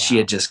 Wow. She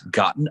had just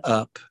gotten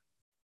up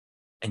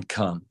and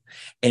come.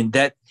 And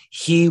that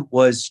he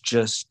was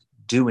just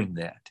doing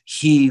that.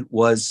 He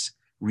was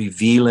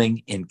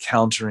revealing,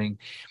 encountering.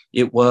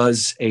 It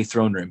was a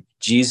throne room.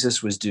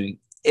 Jesus was doing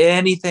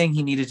anything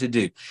he needed to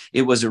do.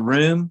 It was a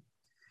room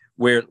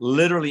where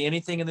literally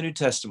anything in the New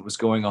Testament was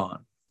going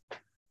on.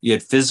 You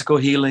had physical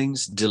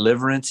healings,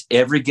 deliverance,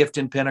 every gift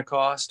in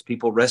Pentecost,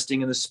 people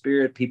resting in the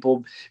Spirit,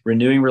 people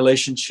renewing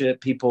relationship,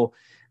 people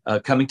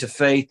coming to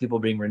faith, people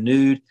being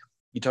renewed.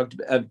 You talked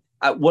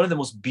about one of the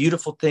most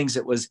beautiful things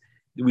that was,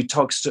 we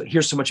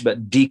hear so much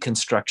about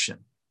deconstruction.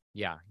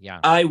 Yeah.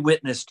 I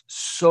witnessed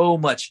so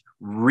much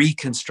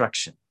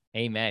reconstruction.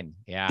 Amen.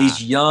 Yeah.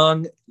 These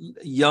young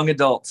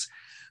adults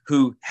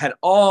who had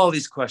all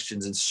these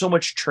questions and so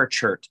much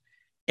church hurt,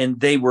 and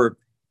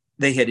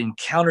they had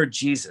encountered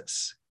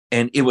Jesus,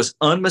 and it was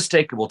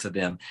unmistakable to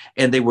them,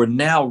 and they were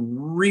now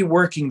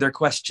reworking their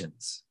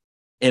questions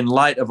in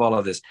light of all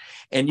of this.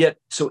 And yet,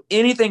 so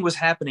anything was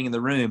happening in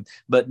the room,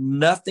 but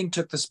nothing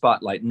took the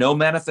spotlight. No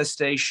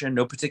manifestation,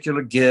 no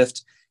particular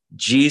gift.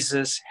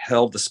 Jesus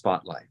held the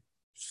spotlight.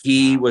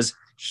 He was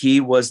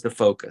the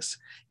focus,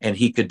 and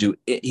he could do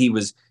it. He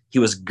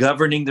was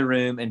governing the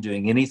room and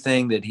doing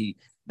anything that he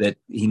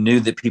knew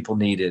that people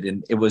needed.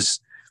 And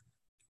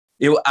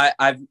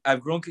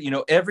I've grown,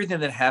 everything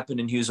that happened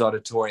in Hughes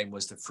Auditorium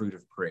was the fruit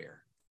of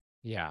prayer.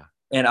 Yeah.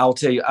 And I'll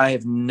tell you, I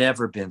have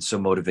never been so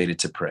motivated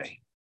to pray,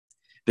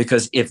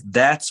 because if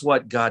that's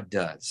what God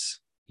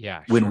does,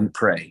 when we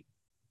pray,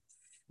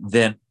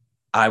 then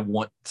I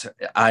want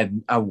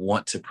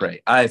to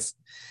pray. I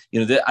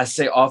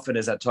say often,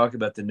 as I talk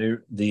about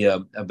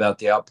about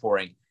the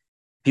outpouring,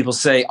 people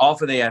say,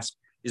 often they ask,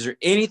 "Is there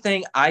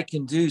anything I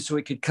can do so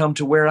it could come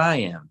to where I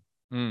am?"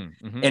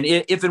 Mm-hmm. And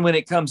if and when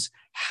it comes,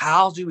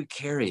 how do we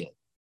carry it?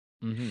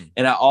 Mm-hmm.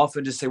 And I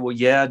often just say, well,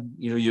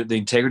 the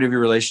integrity of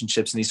your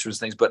relationships and these sorts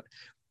of things, but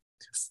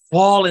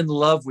fall in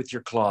love with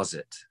your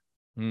closet.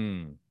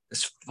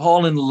 Just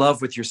fall in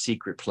love with your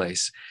secret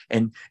place,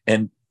 and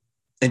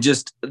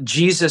just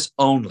Jesus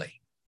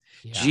only.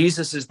 Yeah.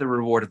 Jesus is the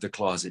reward of the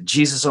closet.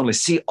 Jesus only.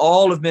 See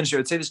all of ministry. I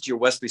would say this to your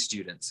Wesley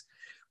students.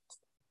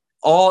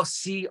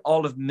 See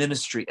all of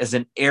ministry as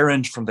an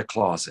errand from the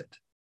closet.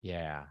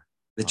 Yeah.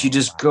 That you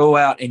just go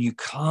out and you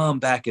come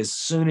back as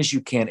soon as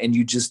you can. And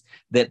you just,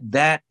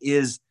 that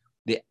is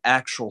the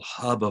actual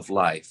hub of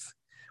life,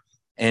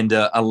 and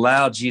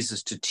allow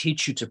Jesus to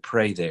teach you to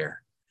pray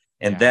there.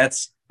 And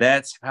that's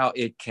how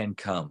it can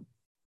come.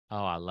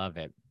 Oh, I love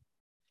it.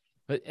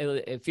 But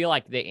I feel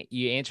like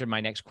you answered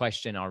my next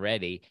question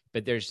already,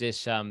 but there's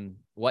this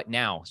what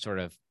now sort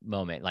of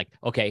moment. Like,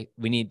 okay,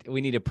 we need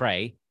to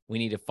pray. We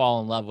need to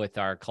fall in love with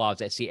our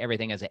closet, see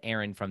everything as an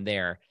errand from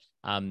there.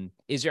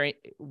 Is there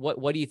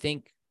what do you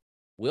think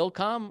will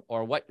come,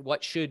 or what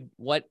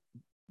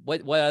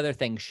other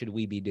things should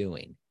we be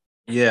doing?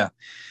 Yeah.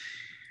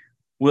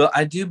 Well,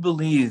 I do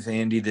believe,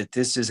 Andy, that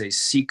this is a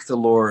seek the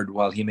Lord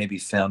while he may be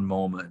found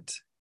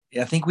moment.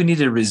 I think we need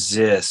to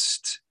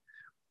resist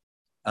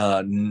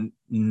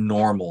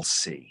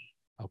normalcy.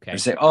 Okay. We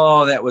say,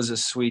 oh, that was a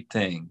sweet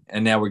thing.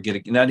 And now I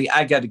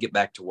got to get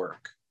back to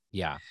work.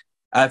 Yeah.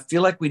 I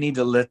feel like we need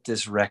to let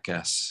this wreck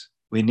us.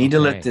 We need to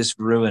let this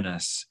ruin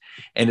us,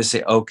 and to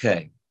say,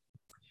 okay,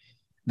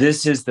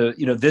 this is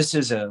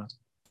an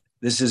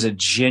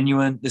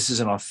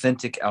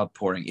authentic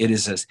outpouring.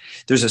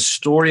 There's a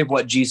story of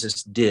what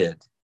Jesus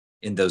did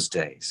in those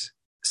days,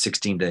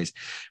 16 days,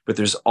 but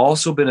there's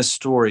also been a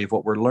story of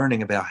what we're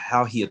learning about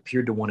how he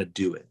appeared to want to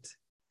do it.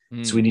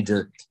 So we need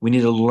to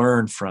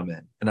learn from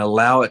it and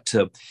allow it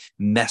to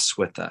mess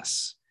with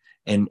us,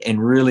 and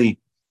really,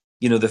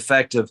 the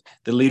fact of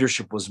the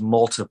leadership was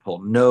multiple.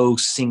 No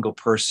single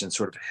person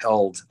sort of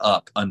held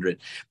up under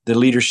it. The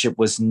leadership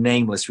was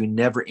nameless. We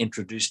never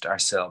introduced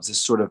ourselves. This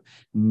sort of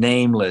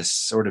nameless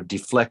sort of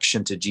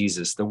deflection to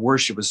Jesus. The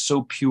worship was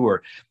so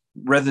pure.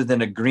 Rather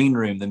than a green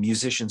room, the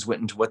musicians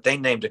went into what they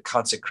named a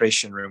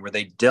consecration room, where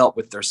they dealt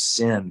with their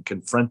sin,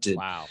 confronted.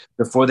 Wow.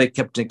 Before they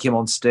came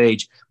on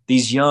stage.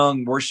 These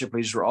young worship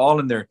leaders were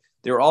all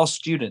they were all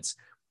students,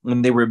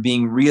 and they were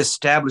being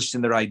reestablished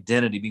in their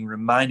identity, being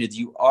reminded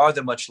you are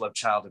the much loved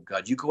child of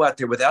God. You go out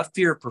there without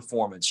fear of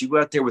performance. You go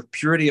out there with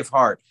purity of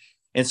heart.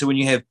 And so when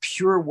you have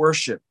pure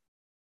worship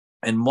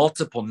and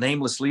multiple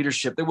nameless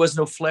leadership, there was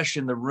no flesh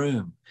in the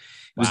room.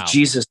 It was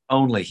Jesus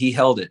only. He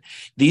held it.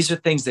 These are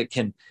things that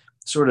can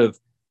sort of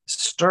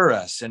stir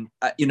us. And,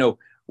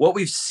 what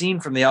we've seen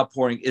from the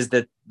outpouring is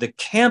that the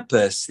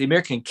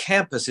American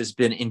campus has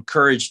been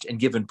encouraged and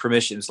given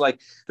permission. It's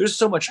like there's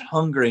so much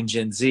hunger in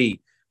Gen Z.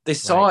 They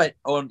saw it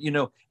on,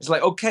 it's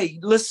like, okay,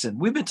 listen,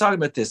 we've been talking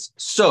about this.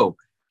 So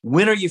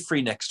when are you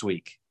free next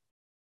week?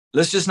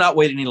 Let's just not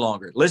wait any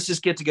longer. Let's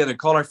just get together and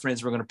call our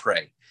friends. We're going to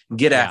pray and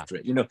get after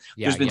it.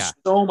 There's been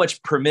so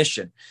much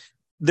permission.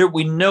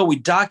 We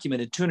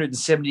documented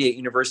 278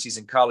 universities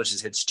and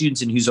colleges had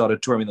students in Hughes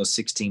Auditorium in those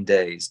 16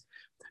 days.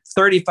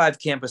 35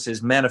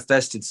 campuses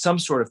manifested some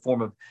sort of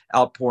form of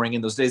outpouring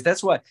in those days.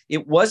 That's why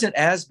it wasn't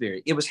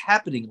Asbury. It was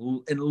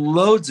happening in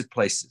loads of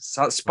places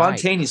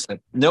spontaneously.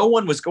 Right. No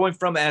one was going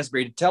from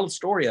Asbury to tell a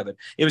story of it.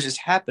 It was just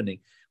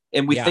happening.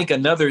 And we think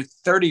another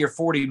 30 or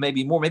 40,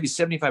 maybe more, maybe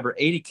 75 or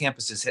 80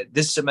 campuses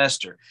this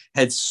semester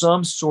had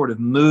some sort of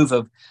move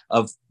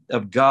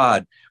of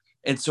God.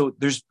 And so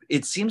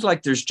it seems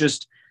like there's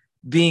just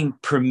being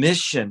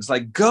permissions,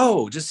 like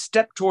go, just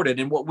step toward it.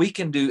 And what we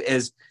can do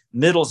as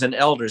middles and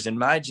elders in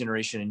my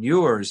generation and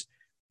yours,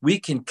 we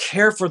can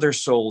care for their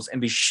souls and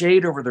be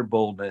shade over their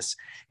boldness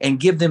and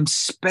give them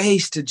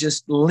space to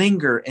just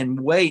linger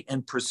and wait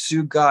and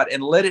pursue God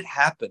and let it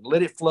happen,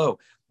 let it flow.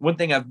 One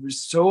thing I've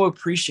so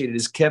appreciated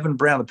is Kevin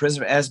Brown, the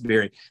president of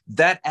Asbury,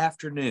 that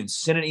afternoon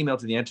sent an email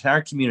to the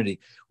entire community.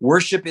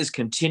 Worship is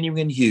continuing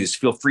in Hughes.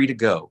 Feel free to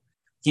go.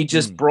 He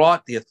just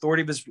brought the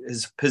authority of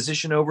his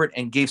position over it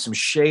and gave some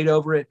shade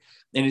over it.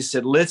 And he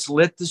said, let's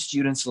let the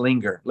students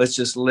linger. Let's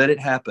just let it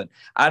happen.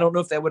 I don't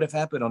know if that would have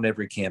happened on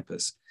every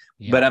campus,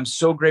 but I'm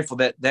so grateful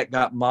that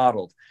got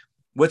modeled.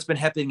 What's been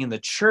happening in the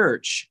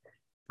church,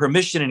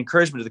 permission and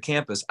encouragement to the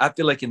campus, I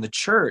feel like in the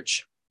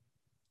church,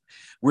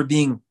 we're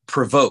being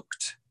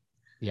provoked.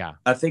 Yeah.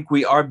 I think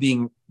we are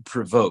being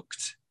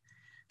provoked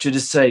to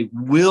just say,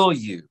 will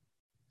you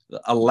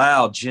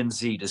allow Gen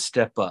Z to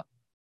step up?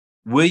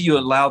 Will you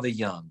allow the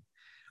young?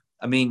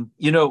 I mean,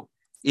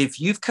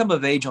 if you've come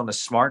of age on a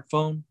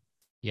smartphone,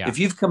 if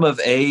you've come of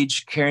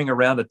age carrying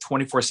around a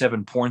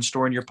 24/7 porn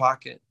store in your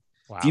pocket,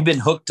 if you've been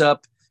hooked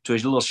up to a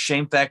little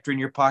shame factory in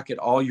your pocket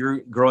all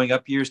your growing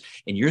up years,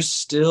 and you're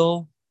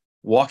still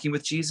walking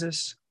with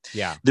Jesus,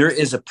 there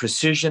is a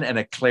precision and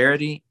a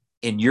clarity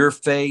in your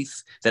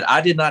faith that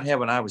I did not have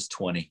when I was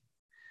 20.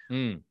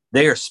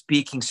 They are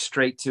speaking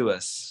straight to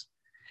us.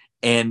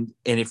 And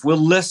if we'll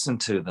listen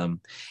to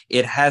them,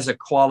 it has a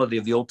quality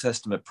of the Old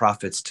Testament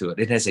prophets to it.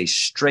 It has a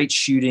straight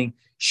shooting,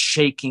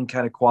 shaking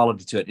kind of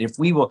quality to it. And if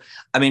we will,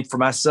 for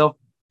myself,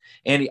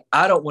 Andy,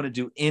 I don't want to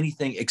do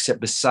anything except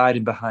beside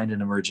and behind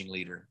an emerging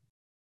leader.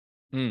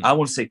 I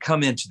want to say,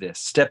 come into this,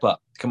 step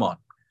up, come on.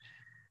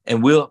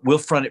 And we'll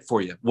front it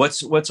for you.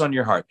 What's on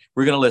your heart?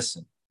 We're going to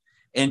listen.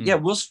 And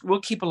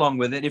we'll keep along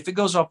with it. If it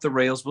goes off the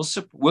rails,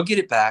 we'll get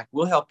it back.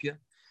 We'll help you.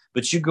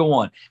 But you go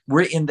on.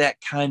 We're in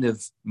that kind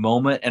of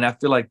moment. And I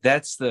feel like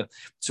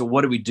so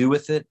what do we do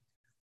with it?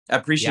 I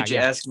appreciate you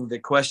asking the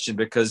question,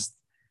 because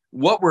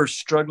what we're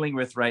struggling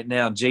with right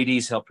now,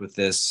 JD's helped with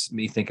this,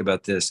 me think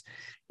about this,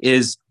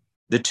 is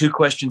the two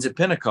questions at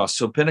Pentecost.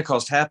 So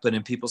Pentecost happened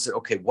and people said,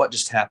 okay, what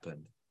just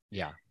happened?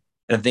 Yeah.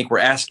 And I think we're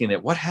asking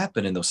that, what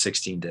happened in those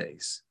 16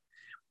 days?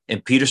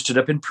 And Peter stood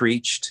up and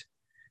preached,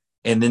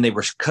 and then they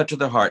were cut to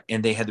their heart,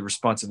 and they had the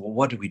response of, well,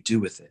 what do we do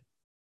with it?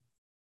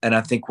 And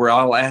I think we're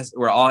all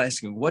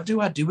asking, what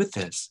do I do with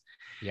this?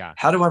 Yeah.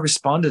 How do I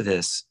respond to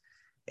this?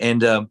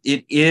 And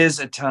it is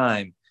a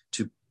time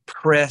to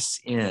press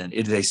in.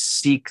 It is a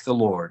seek the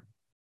Lord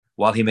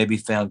while he may be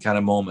found kind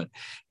of moment.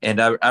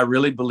 And I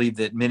really believe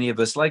that many of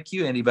us, like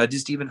you, Andy, by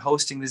just even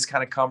hosting this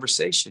kind of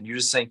conversation, you're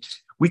just saying,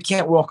 we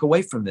can't walk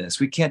away from this.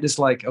 We can't just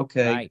like,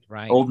 okay,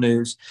 right. Old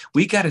news.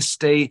 We got to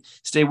stay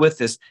with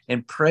this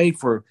and pray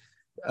for,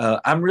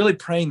 I'm really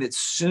praying that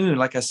soon,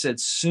 like I said,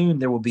 soon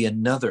there will be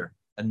another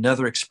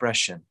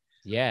expression.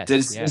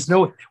 Yes.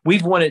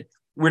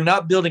 We're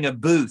not building a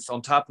booth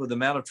on top of the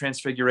Mount of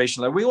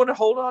Transfiguration. Like, we want to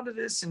hold on to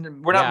this,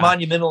 and we're not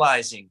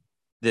monumentalizing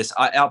this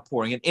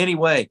outpouring in any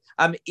way.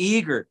 I'm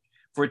eager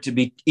for it to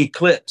be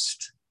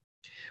eclipsed.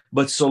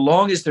 But so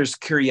long as there's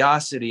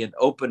curiosity and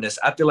openness,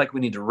 I feel like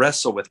we need to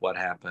wrestle with what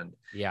happened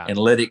and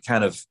let it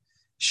kind of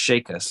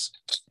shake us.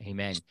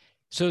 Amen.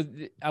 So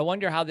I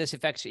wonder how this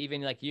affects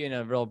even like you in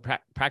a real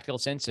practical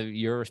sense. Of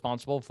you're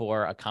responsible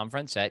for a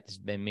conference that has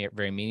been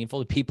very meaningful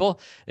to people.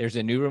 There's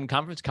a New Room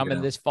conference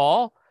coming this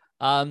fall.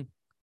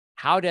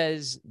 How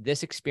does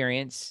this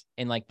experience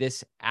and like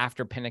this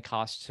after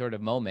Pentecost sort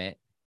of moment,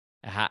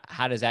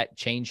 how does that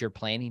change your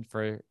planning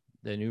for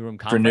the New Room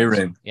conference? For New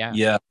Room.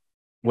 Yeah.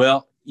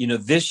 Well,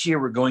 this year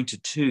we're going to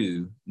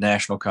 2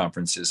 national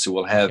conferences. So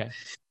we'll have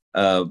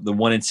the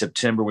one in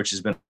September, which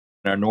has been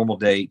our normal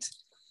date.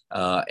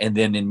 And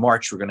then in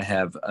March, we're going to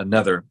have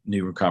another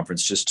New Room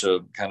conference just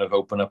to kind of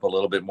open up a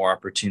little bit more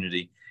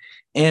opportunity.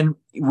 And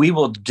we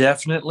will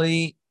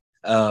definitely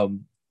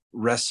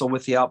wrestle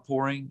with the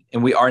outpouring,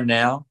 and we are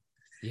now.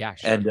 Yeah,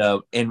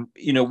 sure. And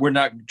we're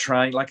not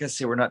trying, like I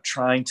said, we're not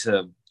trying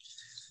to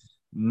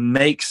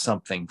make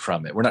something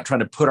from it. We're not trying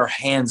to put our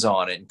hands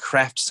on it and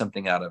craft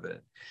something out of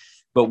it.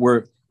 But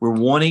we're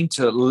wanting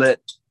to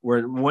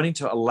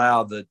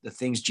allow the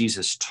things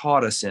Jesus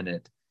taught us in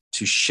it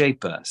to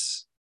shape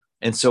us.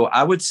 And so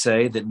I would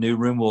say that New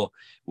Room will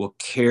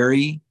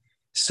carry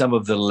some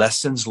of the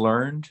lessons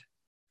learned.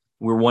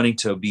 We're wanting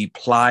to be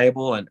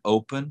pliable and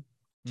open.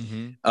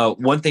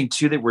 Mm-hmm. One thing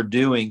too that we're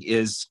doing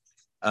is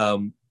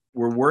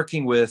we're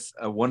working with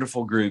a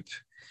wonderful group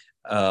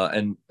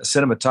and a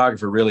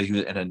cinematographer,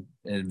 really, and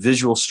a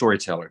visual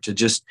storyteller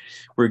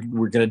we're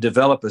going to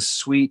develop a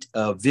suite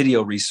of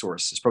video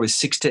resources, probably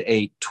 6 to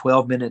 8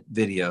 12-minute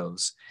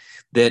videos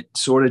that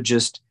sort of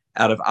just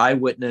out of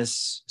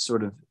eyewitness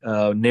sort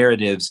of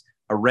narratives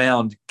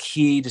around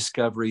key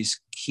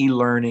discoveries, key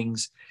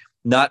learnings,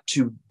 not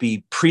to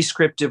be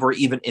prescriptive or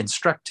even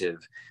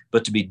instructive,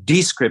 but to be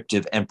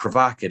descriptive and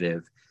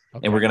provocative.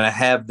 Okay. And we're going to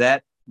have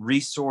that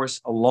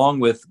resource along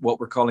with what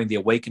we're calling the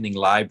Awakening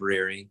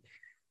Library,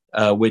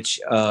 which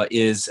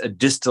is a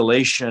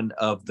distillation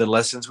of the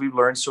lessons we've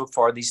learned so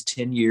far these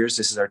 10 years.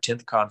 This is our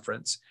 10th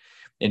conference.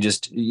 And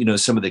just,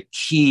 some of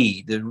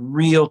the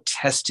real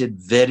tested,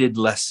 vetted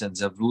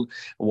lessons of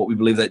what we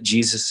believe that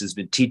Jesus has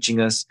been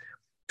teaching us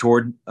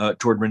toward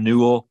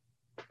renewal.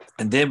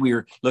 And then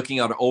we're looking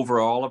at over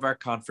all of our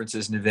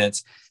conferences and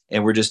events,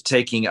 and we're just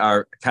taking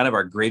our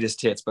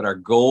greatest hits, but our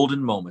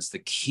golden moments, the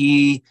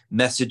key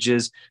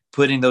messages,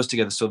 putting those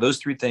together. So those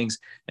 3 things: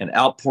 an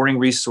outpouring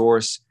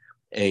resource,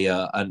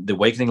 the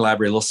Awakening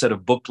Library, a little set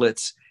of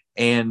booklets,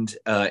 and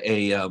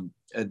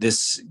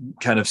this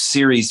kind of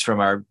series from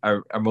our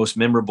most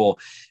memorable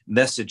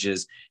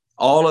messages,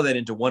 all of that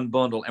into one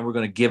bundle, and we're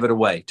going to give it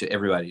away to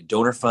everybody.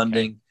 Donor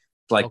funding,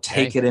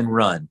 take it and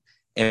run.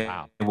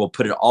 And we'll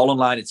put it all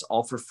online. It's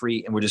all for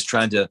free. And we're just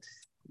trying to,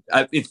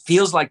 it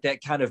feels like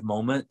that kind of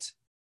moment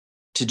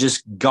to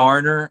just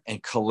garner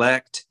and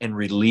collect and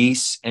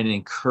release and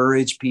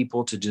encourage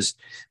people to just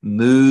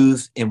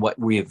move in what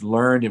we have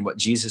learned and what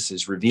Jesus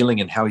is revealing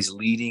and how he's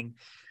leading.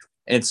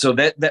 And so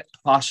that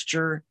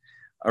posture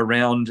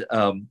around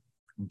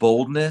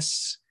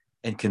boldness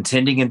and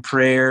contending in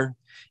prayer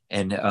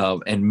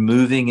and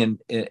moving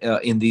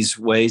in these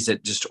ways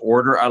that just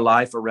order our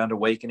life around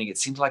awakening, it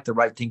seems like the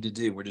right thing to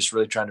do. We're just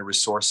really trying to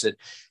resource it.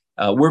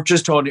 We're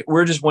just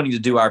wanting to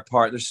do our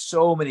part. There's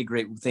so many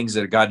great things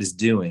that God is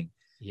doing,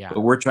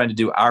 but we're trying to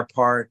do our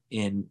part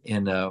in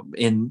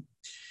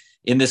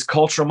this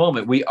cultural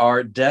moment. We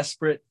are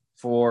desperate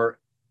for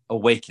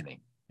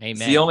awakening. Amen.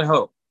 It's the only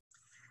hope.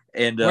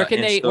 And where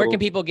can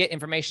people get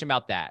information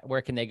about that?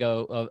 Where can they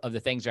go of the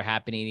things that are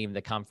happening, even the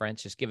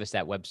conference? Just give us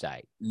that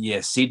website.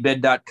 Yes,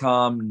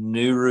 seedbed.com,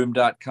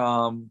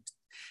 newroom.com,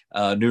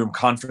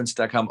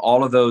 newroomconference.com.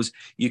 All of those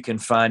you can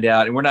find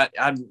out. And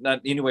I'm not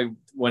anyway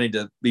wanting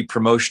to be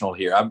promotional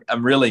here.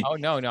 I'm really. Oh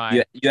no.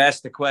 You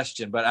asked the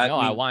question, but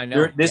I want to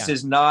know. This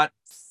is not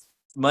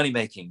money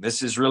making.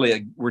 This is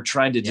really we're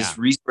trying to just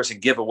resource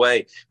and give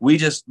away. We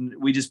just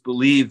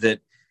believe that.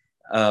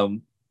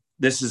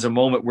 This is a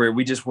moment where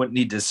we just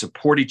need to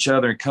support each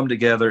other and come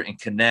together and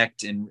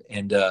connect and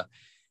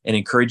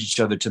encourage each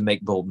other to make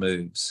bold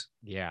moves.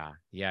 Yeah.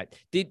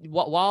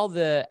 While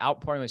the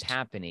outpouring was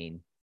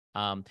happening,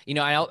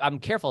 I'm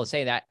careful to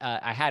say that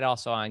I had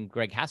also on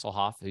Greg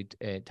Hasselhoff, who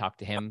talked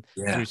to him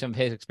through some of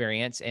his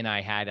experience. And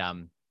I've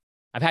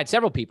had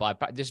several people.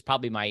 This is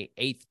probably my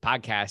 8th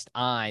podcast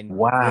on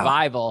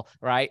revival.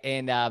 Right.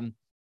 And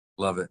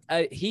love it.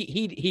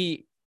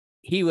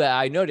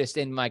 I noticed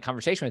in my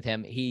conversation with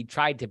him, he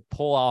tried to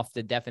pull off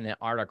the definite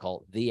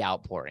article, the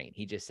outpouring.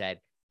 He just said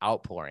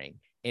outpouring.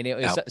 And it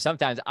was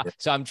sometimes,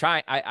 so I'm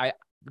trying,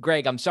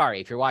 Greg, I'm sorry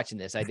if you're watching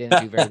this, I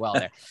didn't do very well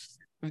there,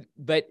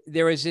 but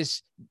there was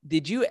this,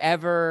 did you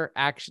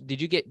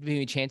get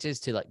any chances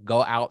to like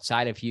go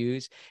outside of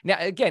Hughes? Now,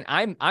 again,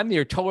 I'm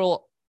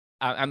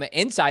an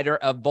insider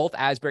of both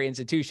Asbury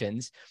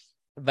institutions,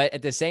 but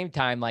at the same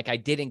time, like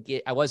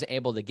I wasn't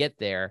able to get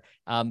there.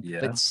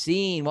 But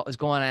seeing what was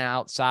going on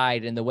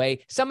outside and the way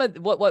some of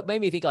what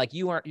made me think like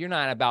you're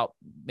not about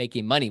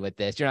making money with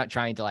this. You're not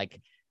trying to like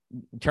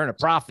turn a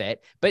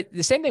profit, but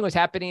the same thing was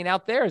happening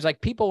out there. Is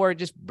like people were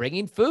just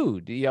bringing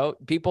food,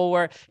 people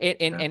were,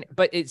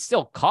 but it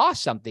still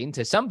cost something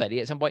to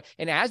somebody at some point.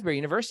 And Asbury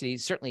University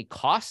certainly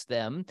cost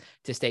them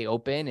to stay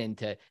open and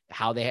to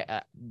how they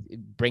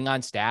bring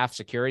on staff,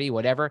 security,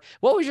 whatever.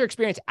 What was your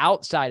experience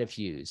outside of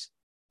Hughes?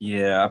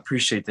 Yeah, I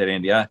appreciate that,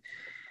 Andy.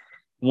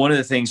 One of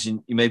the things,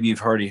 maybe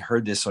you've already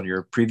heard this on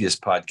your previous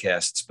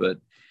podcasts, but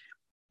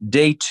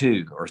day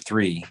 2 or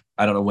 3,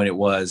 I don't know when it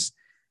was,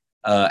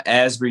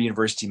 Asbury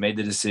University made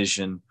the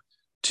decision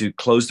to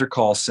close their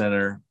call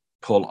center,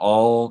 pull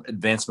all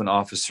advancement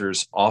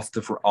officers off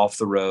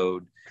the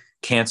road,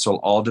 cancel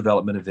all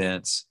development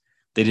events.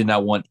 They did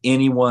not want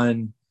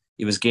anyone.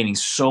 It was gaining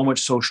so much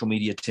social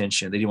media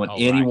attention. They didn't want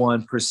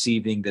anyone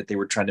perceiving that they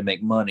were trying to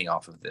make money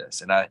off of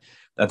this. And I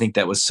think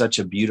that was such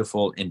a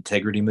beautiful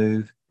integrity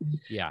move.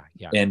 Yeah.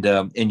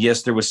 And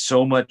yes, there was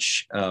so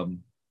much,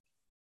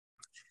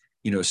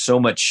 so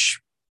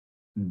much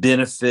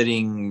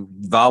benefiting,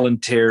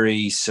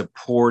 voluntary,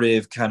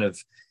 supportive kind of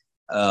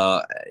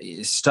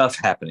stuff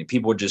happening.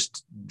 People were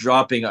just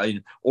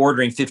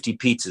ordering 50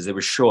 pizzas. They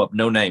would show up,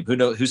 no name.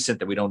 Who sent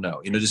that? We don't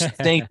know. Just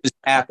things just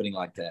happening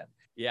like that.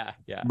 Yeah.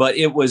 But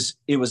it was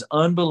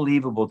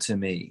unbelievable to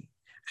me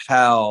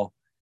how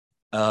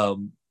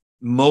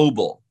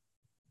mobile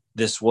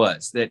this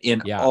was. That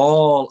in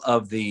all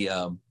of the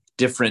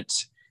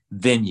different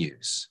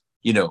venues,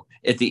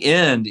 at the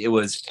end it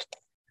was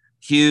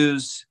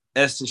Hughes,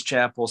 Estes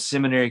Chapel,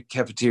 Seminary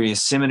Cafeteria,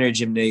 Seminary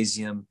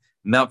Gymnasium,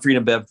 Mount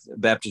Freedom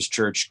Baptist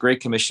Church, Great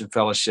Commission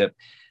Fellowship,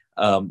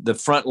 the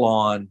front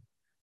lawn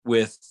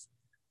with,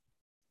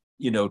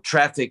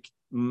 traffic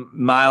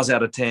miles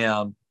out of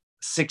town,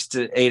 6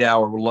 to 8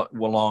 hour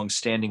long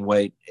standing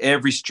wait.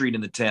 Every street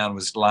in the town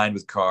was lined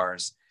with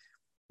cars.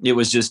 It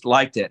was just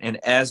like that.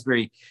 And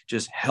Asbury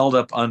just held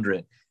up under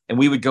it. And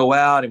we would go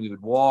out and we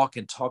would walk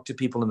and talk to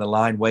people in the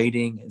line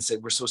waiting and say,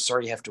 "We're so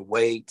sorry you have to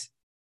wait."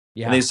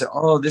 Yeah. And they said,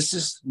 "Oh,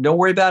 don't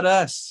worry about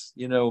us.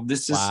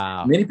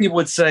 Many people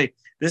would say,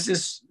 this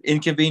is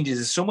inconvenience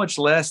is so much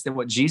less than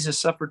what Jesus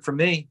suffered for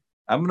me.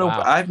 I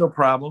have no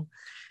problem."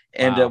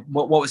 And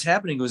what was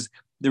happening was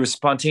there was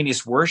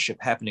spontaneous worship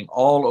happening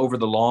all over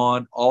the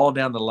lawn, all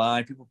down the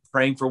line, people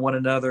praying for one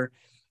another.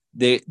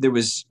 There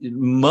was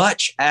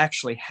much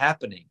actually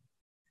happening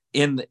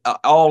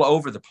all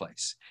over the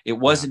place. It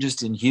wasn't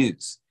just in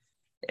Hughes.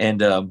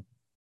 And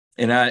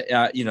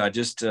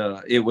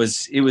it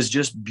was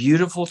just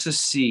beautiful to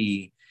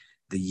see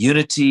the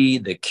unity,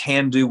 the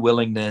can-do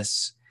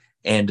willingness,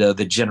 and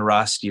the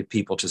generosity of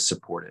people to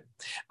support it.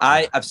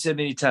 I've said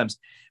many times,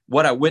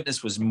 what I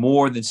witnessed was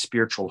more than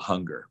spiritual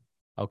hunger.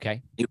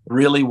 Okay. It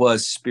really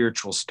was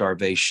spiritual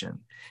starvation.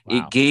 Wow.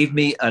 It gave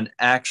me an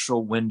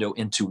actual window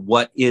into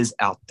what is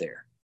out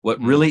there, what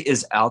really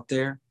is out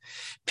there.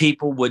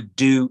 People would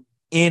do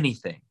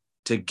anything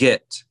to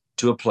get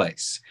to a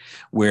place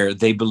where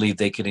they believed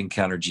they could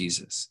encounter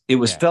Jesus. It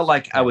felt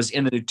like I was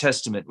in the New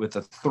Testament with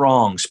the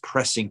throngs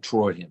pressing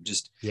toward him,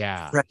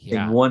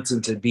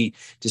 wanting to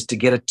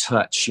get a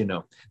touch.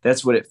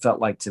 That's what it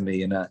felt like to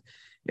me. And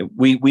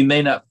we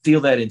may not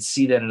feel that and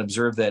see that and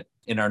observe that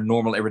in our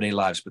normal everyday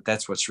lives, but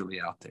that's what's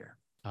really out there.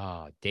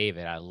 Oh,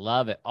 David, I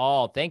love it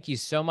all. Thank you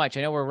so much.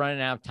 I know we're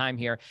running out of time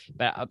here,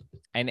 but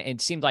and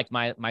it seemed like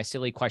my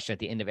silly question at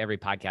the end of every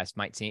podcast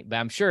might seem, but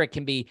I'm sure it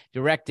can be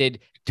directed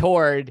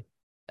toward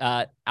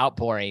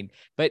outpouring.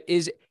 But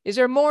is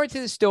there more to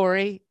the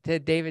story to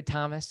David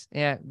Thomas?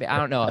 Yeah, I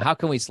don't know. How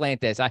can we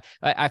slant this?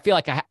 I feel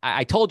like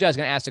I told you I was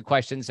going to ask a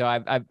question, so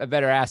I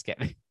better ask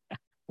it.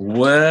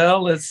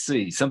 Well, let's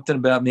see. Something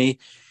about me.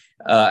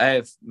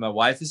 My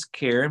wife is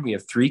Karen. We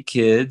have 3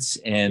 kids,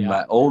 and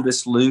my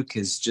oldest Luke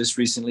has just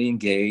recently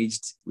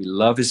engaged. We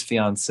love his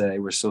fiance.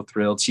 We're so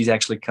thrilled. She's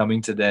actually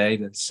coming today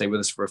to stay with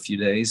us for a few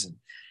days, and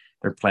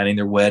they're planning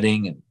their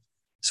wedding. And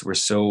so we're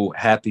so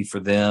happy for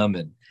them.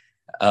 And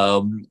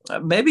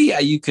maybe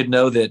you could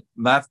know that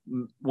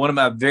one of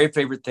my very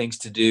favorite things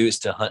to do is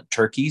to hunt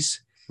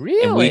turkeys.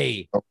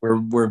 Really?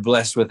 And we're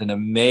blessed with an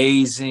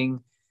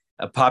amazing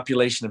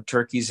population of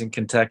turkeys in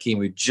Kentucky. And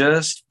we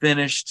just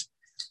finished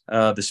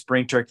the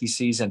spring turkey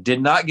season.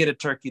 Did not get a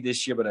turkey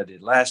this year, but I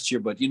did last year.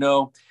 But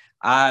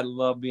I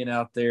love being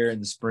out there in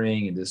the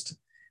spring and just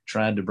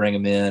trying to bring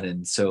them in.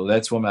 And so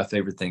that's one of my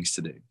favorite things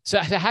to do. So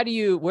how do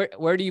you,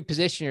 where do you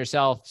position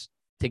yourself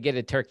to get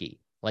a turkey?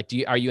 Like,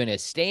 are you in a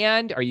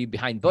stand? Are you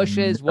behind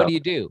bushes? What do you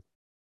do?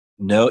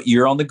 No,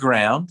 you're on the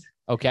ground.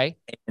 Okay.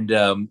 And,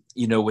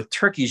 with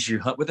turkeys, you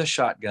hunt with a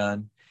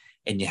shotgun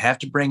and you have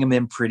to bring them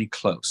in pretty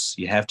close.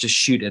 You have to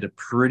shoot at a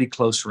pretty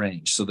close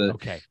range. So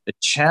the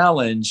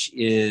challenge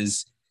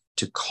is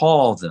to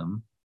call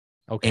them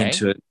and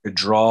to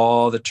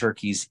draw the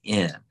turkeys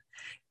in.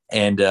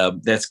 And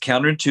that's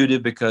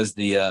counterintuitive because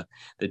the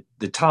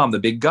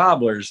big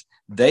gobblers,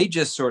 they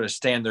just sort of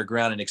stand their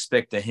ground and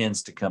expect the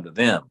hens to come to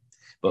them.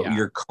 But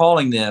you're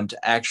calling them to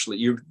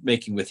you're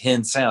making with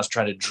hen sounds,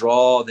 trying to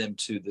draw them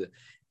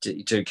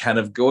to kind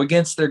of go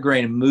against their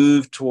grain and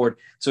move toward.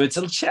 So it's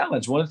a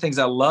challenge. One of the things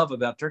I love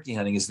about turkey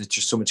hunting is that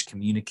there's so much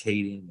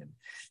communicating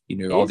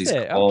and, all these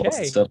calls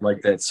and stuff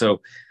like that.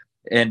 So,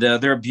 and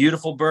they're a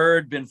beautiful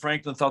bird. Ben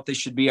Franklin thought they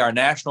should be our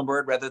national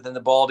bird rather than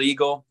the bald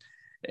eagle.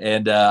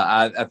 And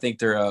I think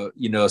they're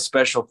a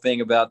special thing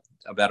about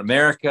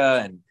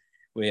America. And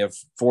we have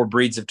 4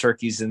 breeds of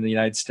turkeys in the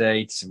United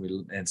States.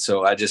 And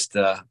so I just,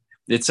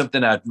 it's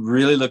something I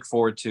really look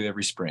forward to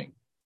every spring.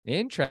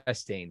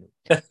 Interesting.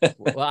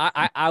 Well,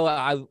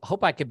 I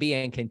hope I could be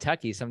in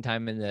Kentucky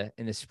sometime in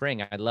the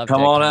spring. I'd love to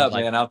come on up,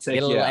 man. I'll take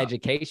get a you little out.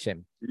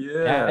 education.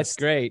 Yeah, that's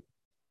great.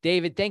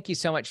 David, thank you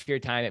so much for your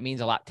time. It means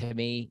a lot to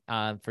me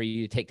for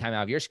you to take time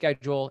out of your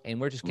schedule.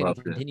 And we're just going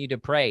to continue to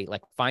pray.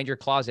 Like, find your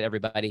closet,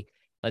 everybody.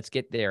 Let's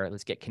get there.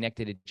 Let's get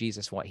connected to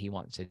Jesus, what he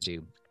wants to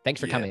do.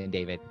 Thanks for coming in,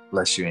 David.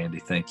 Bless you, Andy.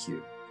 Thank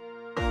you.